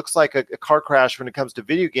 and it looks like a car crash when it comes to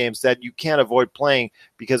video games that you can't avoid playing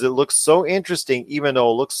because it looks so interesting, even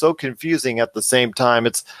though it looks so confusing at the same time.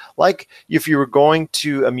 It's like if you were going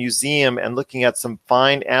to a museum and looking at some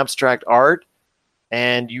fine abstract art,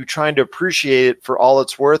 and you trying to appreciate it for all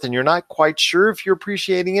it's worth, and you're not quite sure if you're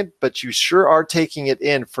appreciating it, but you sure are taking it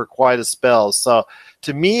in for quite a spell. So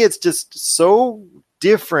to me, it's just so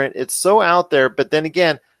different. It's so out there. But then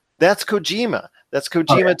again, that's Kojima. That's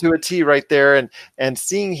Kojima to a T right there. And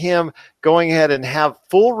seeing him going ahead and have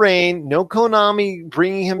full reign, no Konami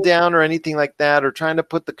bringing him down or anything like that, or trying to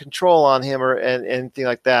put the control on him or anything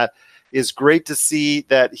like that, is great to see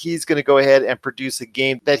that he's going to go ahead and produce a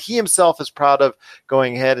game that he himself is proud of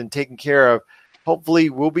going ahead and taking care of. Hopefully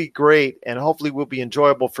will be great, and hopefully will be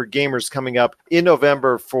enjoyable for gamers coming up in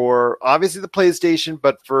November for obviously the PlayStation,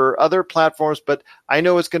 but for other platforms. But I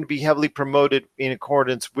know it's going to be heavily promoted in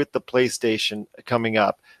accordance with the PlayStation coming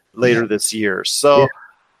up later this year. So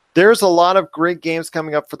there's a lot of great games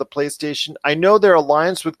coming up for the PlayStation. I know their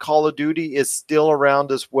alliance with Call of Duty is still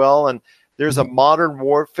around as well, and there's a Modern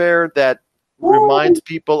Warfare that reminds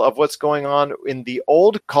people of what's going on in the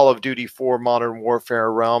old Call of Duty 4 Modern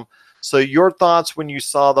Warfare realm. So your thoughts when you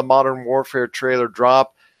saw the Modern Warfare trailer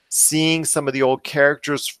drop, seeing some of the old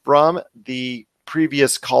characters from the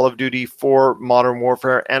previous Call of Duty 4 Modern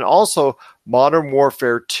Warfare, and also Modern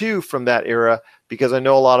Warfare 2 from that era, because I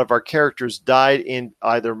know a lot of our characters died in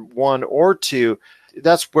either 1 or 2.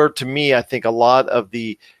 That's where, to me, I think a lot of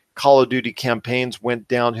the Call of Duty campaigns went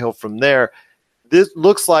downhill from there. This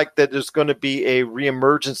looks like that there's going to be a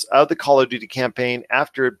reemergence of the Call of Duty campaign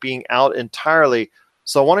after it being out entirely.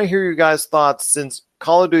 So I want to hear your guys' thoughts, since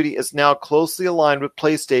Call of Duty is now closely aligned with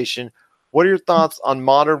PlayStation. What are your thoughts on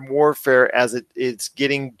Modern Warfare as it's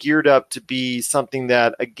getting geared up to be something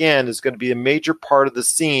that, again, is going to be a major part of the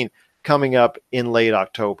scene coming up in late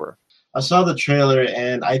October? I saw the trailer,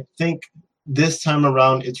 and I think this time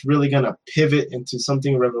around, it's really going to pivot into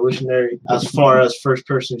something revolutionary as far as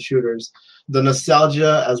first-person shooters. The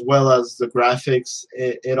nostalgia as well as the graphics,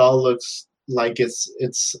 it all looks like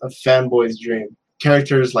it's a fanboy's dream.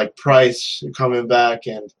 Characters like Price coming back,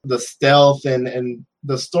 and the stealth and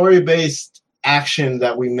the story-based action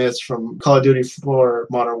that we missed from Call of Duty 4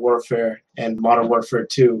 Modern Warfare and Modern Warfare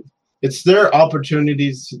 2. It's their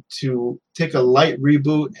opportunities to take a light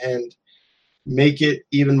reboot and make it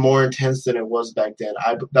even more intense than it was back then.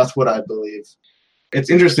 That's what I believe.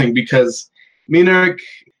 It's interesting because me and Eric,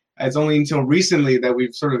 it's only until recently that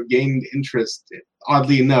we've sort of gained interest,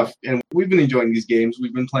 oddly enough, and we've been enjoying these games.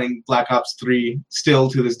 We've been playing Black Ops 3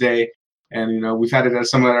 still to this day, and we've had it at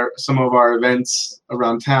some of our events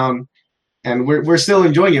around town. and we're still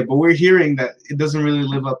enjoying it, but we're hearing that it doesn't really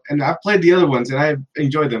live up. And I've played the other ones and I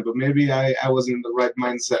enjoyed them, but maybe I wasn't in the right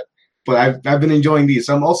mindset. But I've been enjoying these.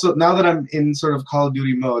 So I'm also, now that I'm in sort of Call of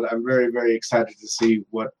Duty mode, I'm very, very excited to see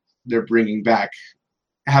what they're bringing back,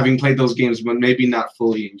 having played those games but maybe not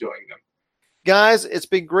fully enjoying them. Guys, it's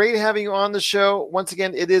been great having you on the show. Once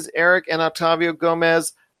again, it is Eric and Octavio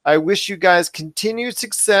Gomez. I wish you guys continued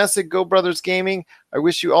success at Go Brothers Gaming. I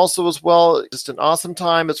wish you also as well just an awesome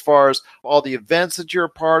time as far as all the events that you're a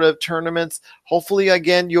part of, tournaments. Hopefully,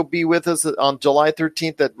 again, you'll be with us on July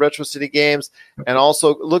 13th at Retro City Games, and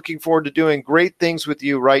also looking forward to doing great things with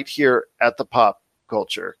you right here at the Pop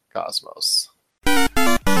Culture Cosmos.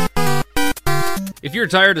 If you're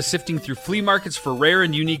tired of sifting through flea markets for rare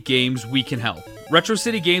and unique games, we can help. Retro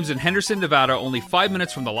City Games in Henderson, Nevada, only 5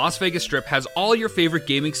 minutes from the Las Vegas Strip, has all your favorite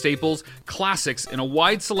gaming staples, classics, and a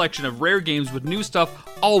wide selection of rare games with new stuff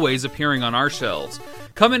always appearing on our shelves.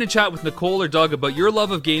 Come in and chat with Nicole or Doug about your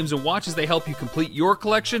love of games and watch as they help you complete your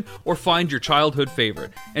collection or find your childhood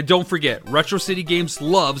favorite. And don't forget, Retro City Games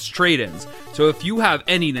loves trade-ins. So if you have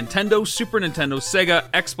any Nintendo, Super Nintendo,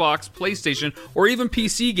 Sega, Xbox, PlayStation, or even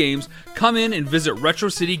PC games, come in and visit Retro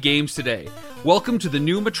City Games today. Welcome to the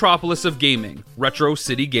new metropolis of gaming, Retro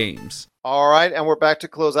City Games. All right, and we're back to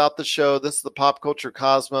close out the show. This is the Pop Culture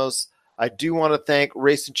Cosmos. I do want to thank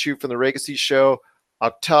Race and Chew from the Regacy Show,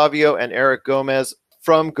 Octavio and Eric Gomez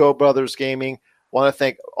from Go Brothers Gaming. Want to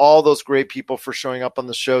thank all those great people for showing up on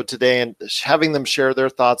the show today and having them share their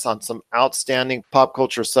thoughts on some outstanding pop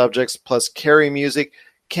culture subjects. Plus, Carrie Music,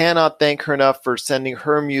 cannot thank her enough for sending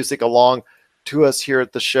her music along to us here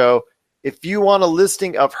at the show. If you want a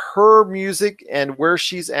listing of her music and where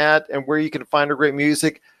she's at and where you can find her great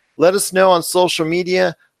music, let us know on social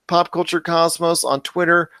media, Pop Culture Cosmos on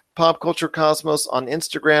Twitter, Pop Culture Cosmos on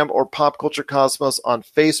Instagram, or Pop Culture Cosmos on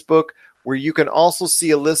Facebook, where you can also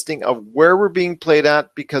see a listing of where we're being played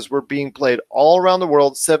at, because we're being played all around the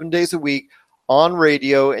world 7 days a week on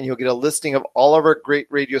radio, and you'll get a listing of all of our great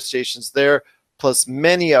radio stations there, plus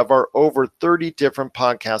many of our over 30 different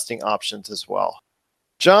podcasting options as well.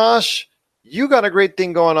 Josh, you got a great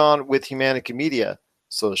thing going on with Humanica Media,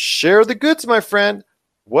 so share the goods, my friend.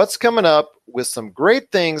 What's coming up with some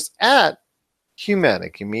great things at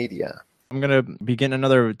Humanica Media? I'm going to be getting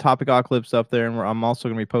another Topic clips up there, and I'm also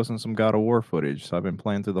going to be posting some God of War footage. So I've been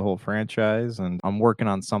playing through the whole franchise, and I'm working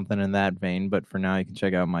on something in that vein. But for now, you can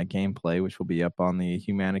check out my gameplay, which will be up on the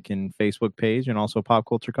Humanican Facebook page and also Pop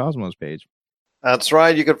Culture Cosmos page. That's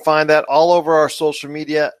right. You can find that all over our social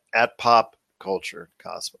media at Pop Culture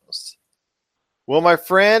Cosmos. Well, my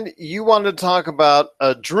friend, you wanted to talk about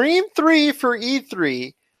a Dream 3 for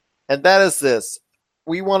E3, and that is this.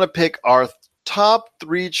 We want to pick our top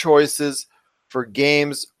 3 choices for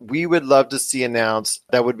games we would love to see announced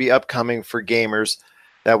that would be upcoming for gamers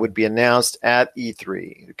that would be announced at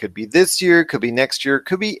E3. It could be this year, could be next year,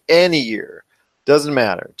 could be any year. Doesn't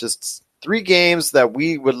matter. Just 3 games that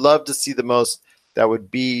we would love to see the most that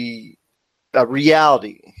would be a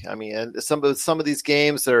reality. I mean, and some of these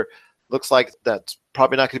games looks like that's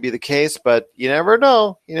probably not going to be the case, but you never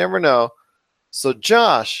know. You never know. So,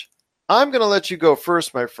 Josh, I'm going to let you go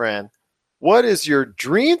first, my friend. What is your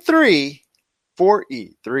Dream 3 for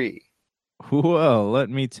E3? Well, let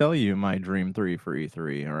me tell you my Dream 3 for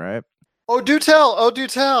E3, all right? Oh, do tell. Oh, do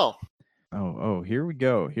tell. Oh, here we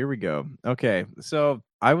go. Here we go. Okay, so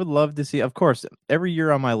I would love to see, of course, every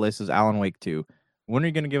year on my list is Alan Wake 2. When are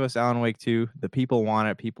you going to give us Alan Wake 2? The people want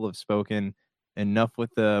it. People have spoken. Enough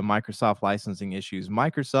with the Microsoft licensing issues.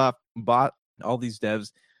 Microsoft bought all these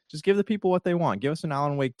devs. Just give the people what they want. Give us an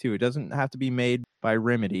Alan Wake 2. It doesn't have to be made by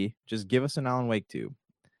Remedy. Just give us an Alan Wake 2.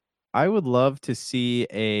 I would love to see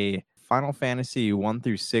a Final Fantasy 1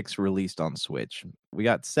 through 6 released on Switch. We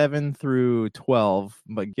got 7 through 12,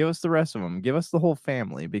 but give us the rest of them. Give us the whole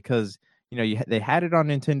family, because they had it on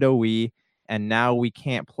Nintendo Wii, and now we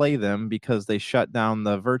can't play them because they shut down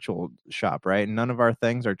the virtual shop, right? And none of our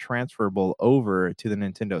things are transferable over to the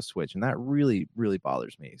Nintendo Switch, and that really, really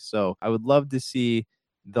bothers me. So I would love to see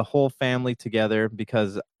the whole family together,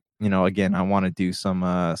 because again, I want to do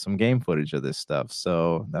some game footage of this stuff,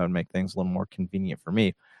 so that would make things a little more convenient for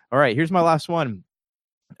me. All right, here's my last one.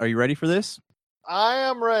 Are you ready for this? I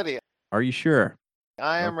am ready. Are you sure?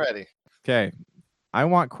 I am ready. Okay. I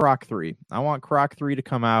want Croc 3. I want Croc 3 to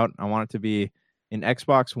come out. I want it to be an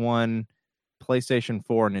Xbox One, PlayStation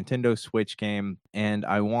 4, Nintendo Switch game, and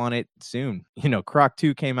I want it soon. Croc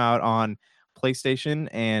 2 came out on PlayStation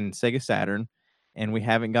and Sega Saturn, and we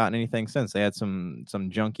haven't gotten anything since. They had some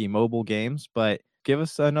junky mobile games, but give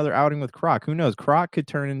us another outing with Croc. Who knows? Croc could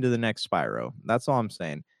turn into the next Spyro. That's all I'm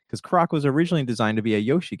saying. because Croc was originally designed to be a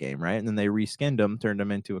Yoshi game, right? And then they reskinned him, turned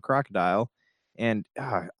him into a crocodile. And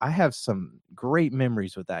I have some great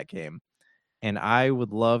memories with that game. And I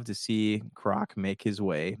would love to see Croc make his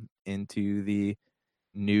way into the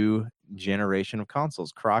new generation of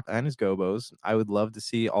consoles. Croc and his Gobos. I would love to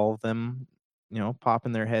see all of them,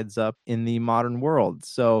 popping their heads up in the modern world.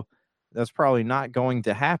 So that's probably not going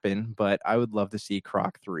to happen, but I would love to see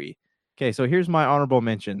Croc 3. Okay, so here's my honorable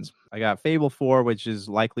mentions. I got Fable 4, which is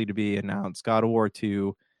likely to be announced. God of War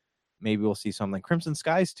 2. Maybe we'll see something. Crimson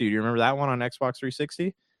Skies 2. Do you remember that one on Xbox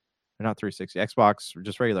 360? Or not 360. Xbox,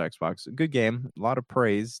 just regular Xbox. Good game. A lot of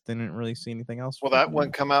praise. Didn't really see anything else. Will that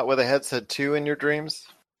one come out with a headset too in your dreams?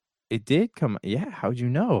 It did come. Yeah, how'd you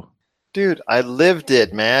know? Dude, I lived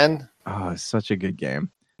it, man. Oh, it's such a good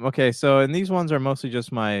game. Okay, so and these ones are mostly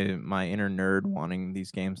just my inner nerd wanting these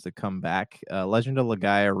games to come back. Legend of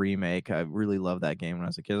Legaia remake. I really loved that game when I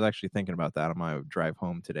was a kid. I was actually thinking about that on my drive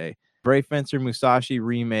home today. Brave Fencer Musashi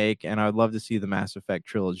remake, and I would love to see the Mass Effect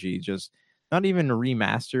trilogy just not even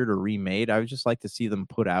remastered or remade. I would just like to see them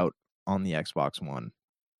put out on the Xbox One.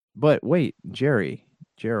 But wait,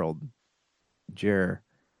 Gerald,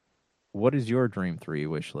 what is your Dream 3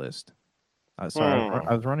 wish list? Sorry,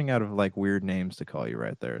 I was running out of weird names to call you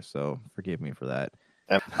right there, so forgive me for that.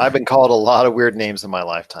 I've been called a lot of weird names in my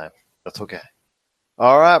lifetime. That's okay.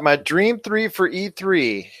 All right, my Dream 3 for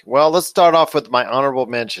E3. Well, let's start off with my honorable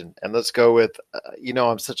mention, and let's go with,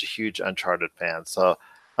 I'm such a huge Uncharted fan. So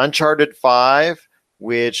Uncharted 5,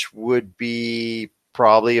 which would be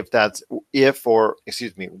probably when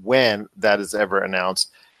that is ever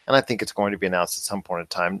announced. And I think it's going to be announced at some point in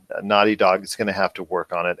time. Naughty Dog is going to have to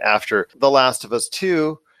work on it. After The Last of Us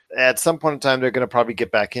 2, at some point in time, they're going to probably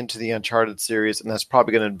get back into the Uncharted series, and that's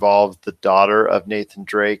probably going to involve the daughter of Nathan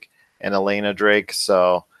Drake and Elena Drake.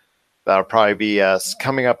 So that'll probably be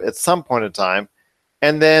coming up at some point in time.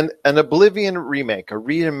 And then an Oblivion remake, a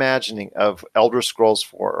reimagining of Elder Scrolls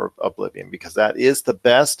 4 or Oblivion, because that is the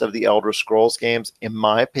best of the Elder Scrolls games, in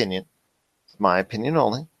my opinion. My opinion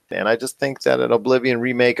only. And I just think that an Oblivion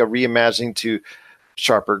remake, a reimagining to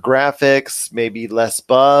sharper graphics, maybe less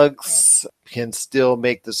bugs, can still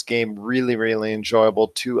make this game really, really enjoyable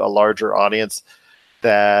to a larger audience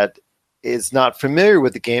that is not familiar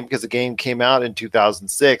with the game, because the game came out in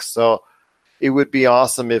 2006. So it would be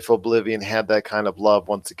awesome if Oblivion had that kind of love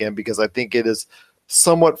once again, because I think it is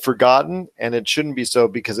somewhat forgotten, and it shouldn't be so,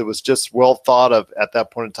 because it was just well thought of at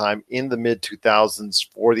that point in time in the mid-2000s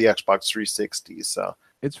for the Xbox 360. So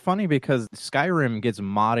it's funny because Skyrim gets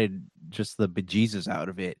modded just the bejesus out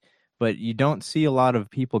of it, but you don't see a lot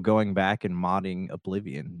of people going back and modding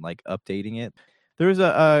Oblivion, updating it. There's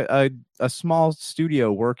a small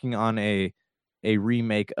studio working on a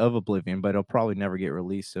remake of Oblivion, but it'll probably never get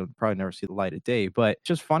released, so it'll probably never see the light of day. But it's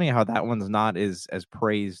just funny how that one's not as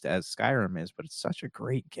praised as Skyrim is, but it's such a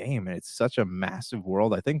great game, and it's such a massive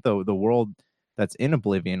world. I think the world that's in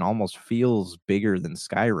Oblivion almost feels bigger than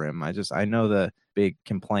Skyrim. I know the big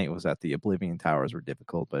complaint was that the Oblivion towers were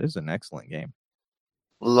difficult, but it's an excellent game.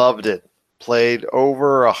 Loved it. Played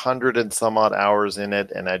over 100 and some odd hours in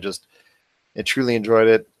it, and I truly enjoyed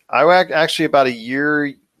it. I actually about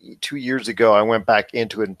 2 years ago, I went back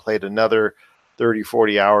into it and played another 30,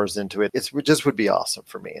 40 hours into it. It just would be awesome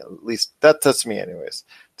for me. At least that's me anyways.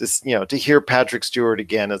 Just, to hear Patrick Stewart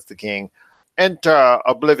again as the king. Enter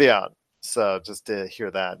Oblivion. So just to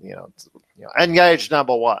hear that, engage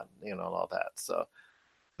number one, and all that. So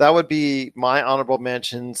that would be my honorable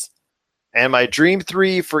mentions. And my Dream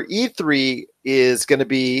 3 for E3 is going to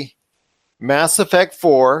be Mass Effect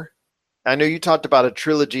 4. I know you talked about a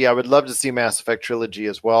trilogy. I would love to see Mass Effect trilogy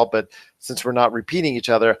as well, but since we're not repeating each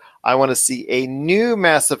other, I want to see a new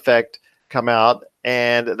Mass Effect come out,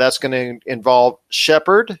 and that's going to involve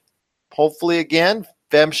Shepard, hopefully again,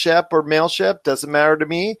 Fem Shep or Male Shep, doesn't matter to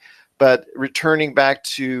me, but returning back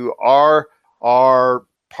to our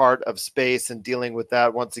part of space and dealing with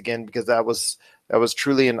that once again, because that was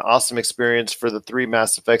truly an awesome experience for the 3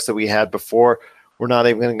 Mass Effects that we had before. We're not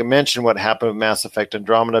even going to mention what happened with Mass Effect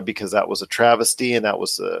Andromeda, because that was a travesty and that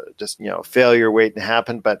was just a failure waiting to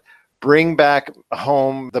happen. But bring back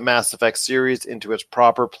home the Mass Effect series into its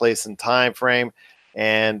proper place and time frame,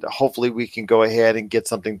 and hopefully we can go ahead and get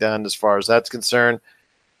something done as far as that's concerned.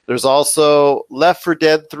 There's also Left 4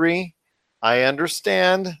 Dead 3. I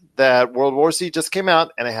understand that World War Z just came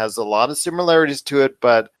out and it has a lot of similarities to it,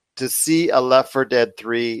 but to see a Left 4 Dead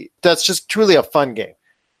 3, that's just truly a fun game.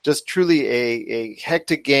 Just truly a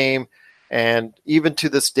hectic game, and even to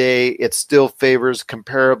this day, it still favors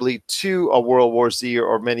comparably to a World War Z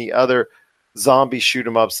or many other zombie shoot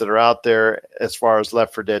 'em ups that are out there as far as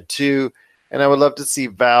Left 4 Dead 2. And I would love to see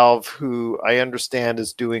Valve, who I understand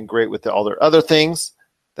is doing great with all their other things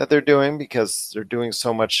that they're doing, because they're doing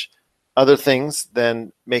so much other things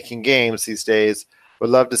than making games these days. Would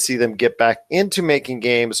love to see them get back into making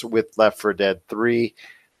games with Left 4 Dead 3.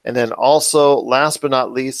 And then also, last but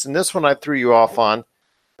not least, and this one I threw you off on,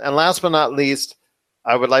 and last but not least,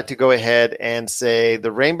 I would like to go ahead and say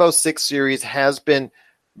the Rainbow Six series has been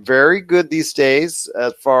very good these days.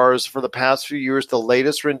 As far as for the past few years, the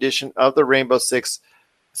latest rendition of the Rainbow Six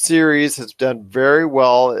series has done very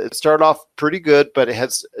well. It started off pretty good, but it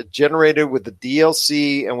has generated with the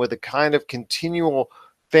DLC and with the kind of continual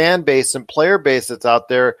fan base and player base that's out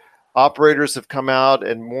there. Operators have come out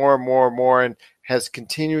and more, and has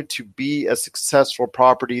continued to be a successful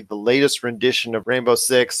property. The latest rendition of Rainbow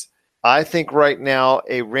Six, I think right now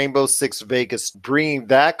a Rainbow Six Vegas, bringing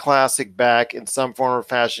that classic back in some form or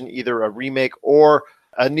fashion, either a remake or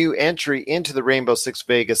a new entry into the Rainbow Six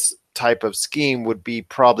Vegas type of scheme, would be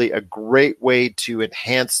probably a great way to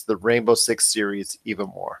enhance the Rainbow Six series even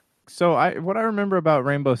more. So what I remember about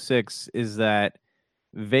Rainbow Six is that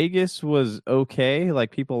Vegas was okay,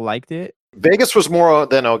 like people liked it. Vegas was more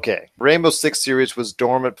than okay. Rainbow Six series was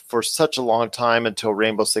dormant for such a long time until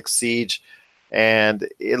Rainbow Six Siege. And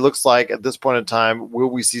it looks like at this point in time, will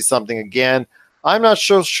we see something again? I'm not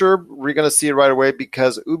so sure we're going to see it right away,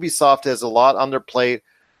 because Ubisoft has a lot on their plate.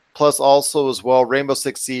 Plus also as well, Rainbow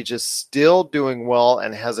Six Siege is still doing well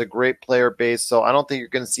and has a great player base. So I don't think you're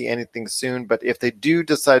going to see anything soon. But if they do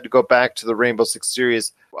decide to go back to the Rainbow Six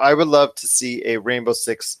series, I would love to see a Rainbow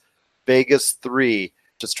Six Vegas 3,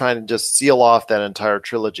 just trying to just seal off that entire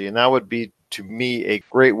trilogy. And that would be, to me, a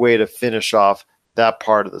great way to finish off that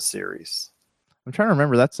part of the series. I'm trying to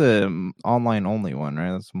remember. That's a online only one,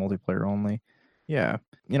 right? That's multiplayer only. Yeah.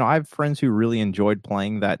 I have friends who really enjoyed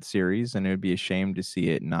playing that series, and it would be a shame to see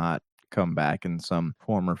it not come back in some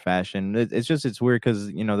form or fashion. It's weird because,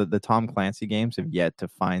 the Tom Clancy games have yet to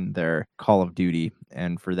find their Call of Duty.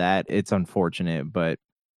 And for that, it's unfortunate. But,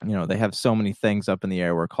 they have so many things up in the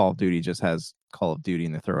air where Call of Duty just has Call of Duty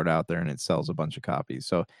and they throw it out there and it sells a bunch of copies.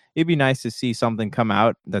 So it'd be nice to see something come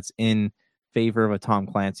out that's in favor of a Tom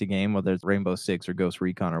Clancy game, whether it's Rainbow Six or Ghost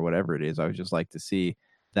Recon or whatever it is. I would just like to see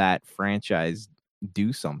that franchise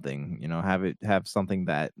do something, have something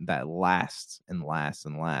that lasts and lasts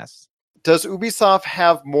and lasts. Does Ubisoft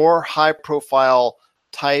have more high profile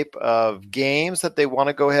type of games that they want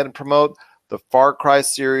to go ahead and promote? The Far Cry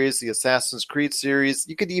series, the Assassin's Creed series,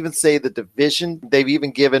 you could even say the Division, they've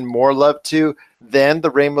even given more love to than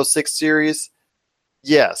the Rainbow Six series.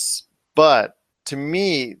 Yes, but to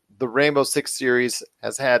me, the Rainbow Six series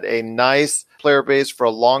has had a nice player base for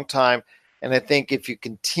a long time. And I think if you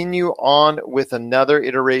continue on with another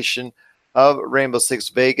iteration of Rainbow Six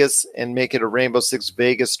Vegas and make it a Rainbow Six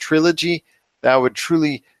Vegas trilogy, that would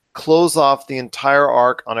truly close off the entire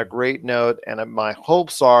arc on a great note. And my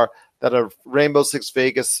hopes are that a Rainbow Six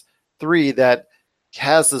Vegas 3 that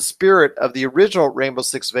has the spirit of the original Rainbow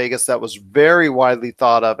Six Vegas that was very widely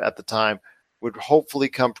thought of at the time would hopefully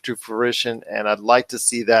come to fruition. And I'd like to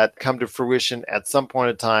see that come to fruition at some point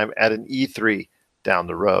in time at an E3 down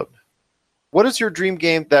the road. What is your dream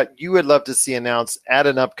game that you would love to see announced at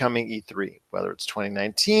an upcoming E3, whether it's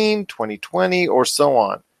 2019, 2020, or so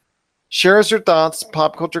on? Share us your thoughts,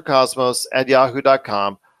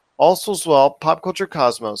 popculturecosmos@yahoo.com. Also as well, Pop Culture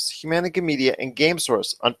Cosmos, Humanica Media, and Game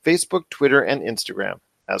Source on Facebook, Twitter, and Instagram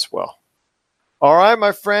as well. All right,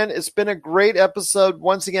 my friend, it's been a great episode.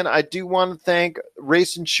 Once again, I do want to thank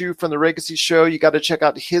Racing Chu from The Legacy Show. You got to check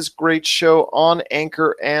out his great show on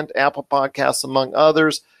Anchor and Apple Podcasts, among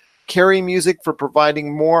others. Carry Music for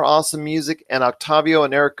providing more awesome music, and Octavio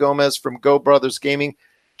and Eric Gomez from Go Brothers Gaming.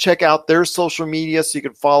 Check out their social media so you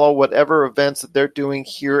can follow whatever events that they're doing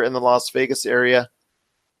here in the Las Vegas area.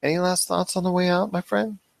 Any last thoughts on the way out, my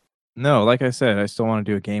friend? No, like I said, I still want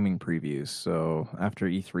to do a gaming preview. So after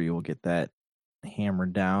E3, we'll get that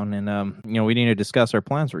hammered down, and we need to discuss our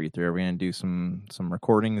plans for E3. Are we going to do some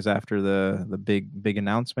recordings after the big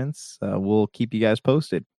announcements? We'll keep you guys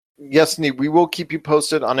posted. Yes, Nate, we will keep you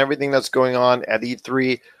posted on everything that's going on at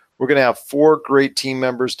E3. We're going to have 4 great team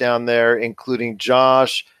members down there, including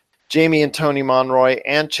Josh, Jamie and Tony Monroy,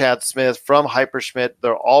 and Chad Smith from Hyperschmidt.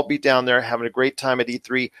 They'll all be down there having a great time at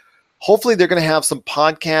E3. Hopefully they're going to have some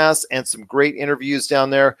podcasts and some great interviews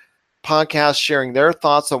down there. Podcasts sharing their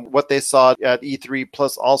thoughts on what they saw at E3,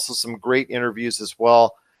 plus also some great interviews as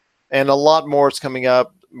well. And a lot more is coming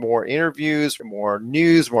up. More interviews, more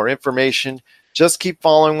news, more information. Just keep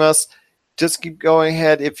following us. Just keep going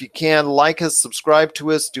ahead. If you can, like us, subscribe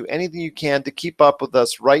to us, do anything you can to keep up with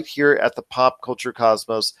us right here at the Pop Culture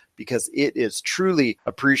Cosmos, because it is truly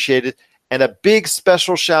appreciated. And a big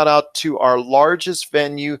special shout out to our largest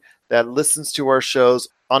venue that listens to our shows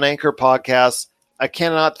on Anchor Podcasts. I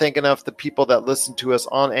cannot thank enough the people that listen to us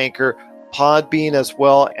on Anchor, Podbean as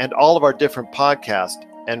well, and all of our different podcast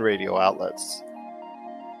and radio outlets.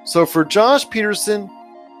 So for Josh Peterson,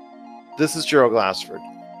 this is Gerald Glassford.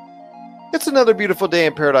 It's another beautiful day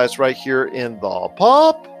in paradise right here in the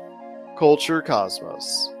Pop Culture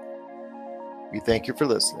Cosmos. We thank you for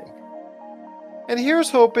listening. And here's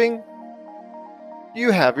hoping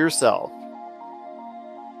you have yourself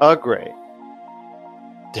a great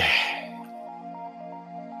day.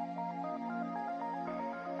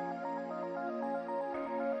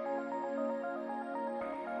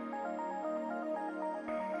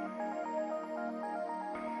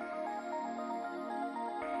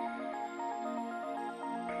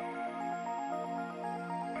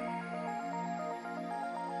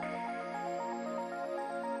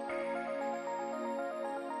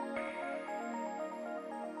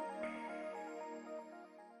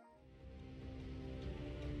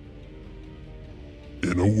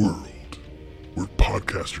 In a world where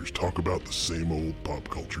podcasters talk about the same old pop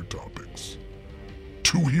culture topics,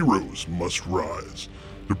 two heroes must rise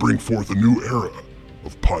to bring forth a new era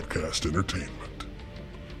of podcast entertainment.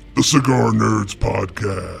 The Cigar Nerds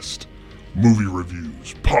Podcast. Movie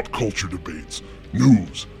reviews, pop culture debates,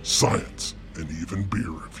 news, science, and even beer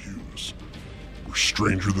reviews. We're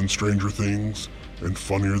stranger than Stranger Things and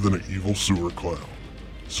funnier than an evil sewer clown.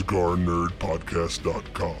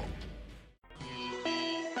 CigarNerdPodcast.com.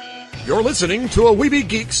 You're listening to a Weeby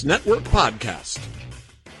Geeks Network podcast.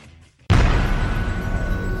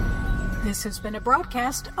 This has been a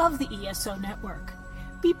broadcast of the ESO Network.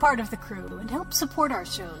 Be part of the crew and help support our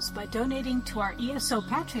shows by donating to our ESO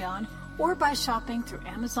Patreon or by shopping through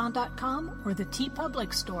Amazon.com or the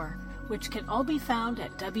TeePublic store, which can all be found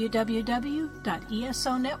at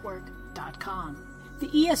www.esonetwork.com.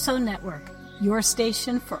 The ESO Network, your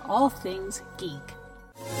station for all things geek.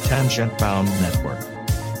 Tangent Bound Network.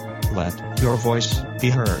 Let your voice be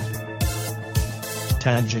heard.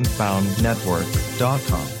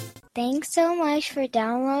 TangentBoundNetwork.com. Thanks so much for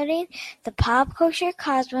downloading the Pop Culture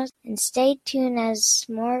Cosmos, and stay tuned as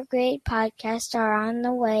more great podcasts are on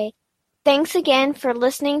the way. Thanks again for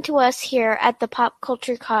listening to us here at the Pop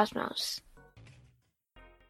Culture Cosmos.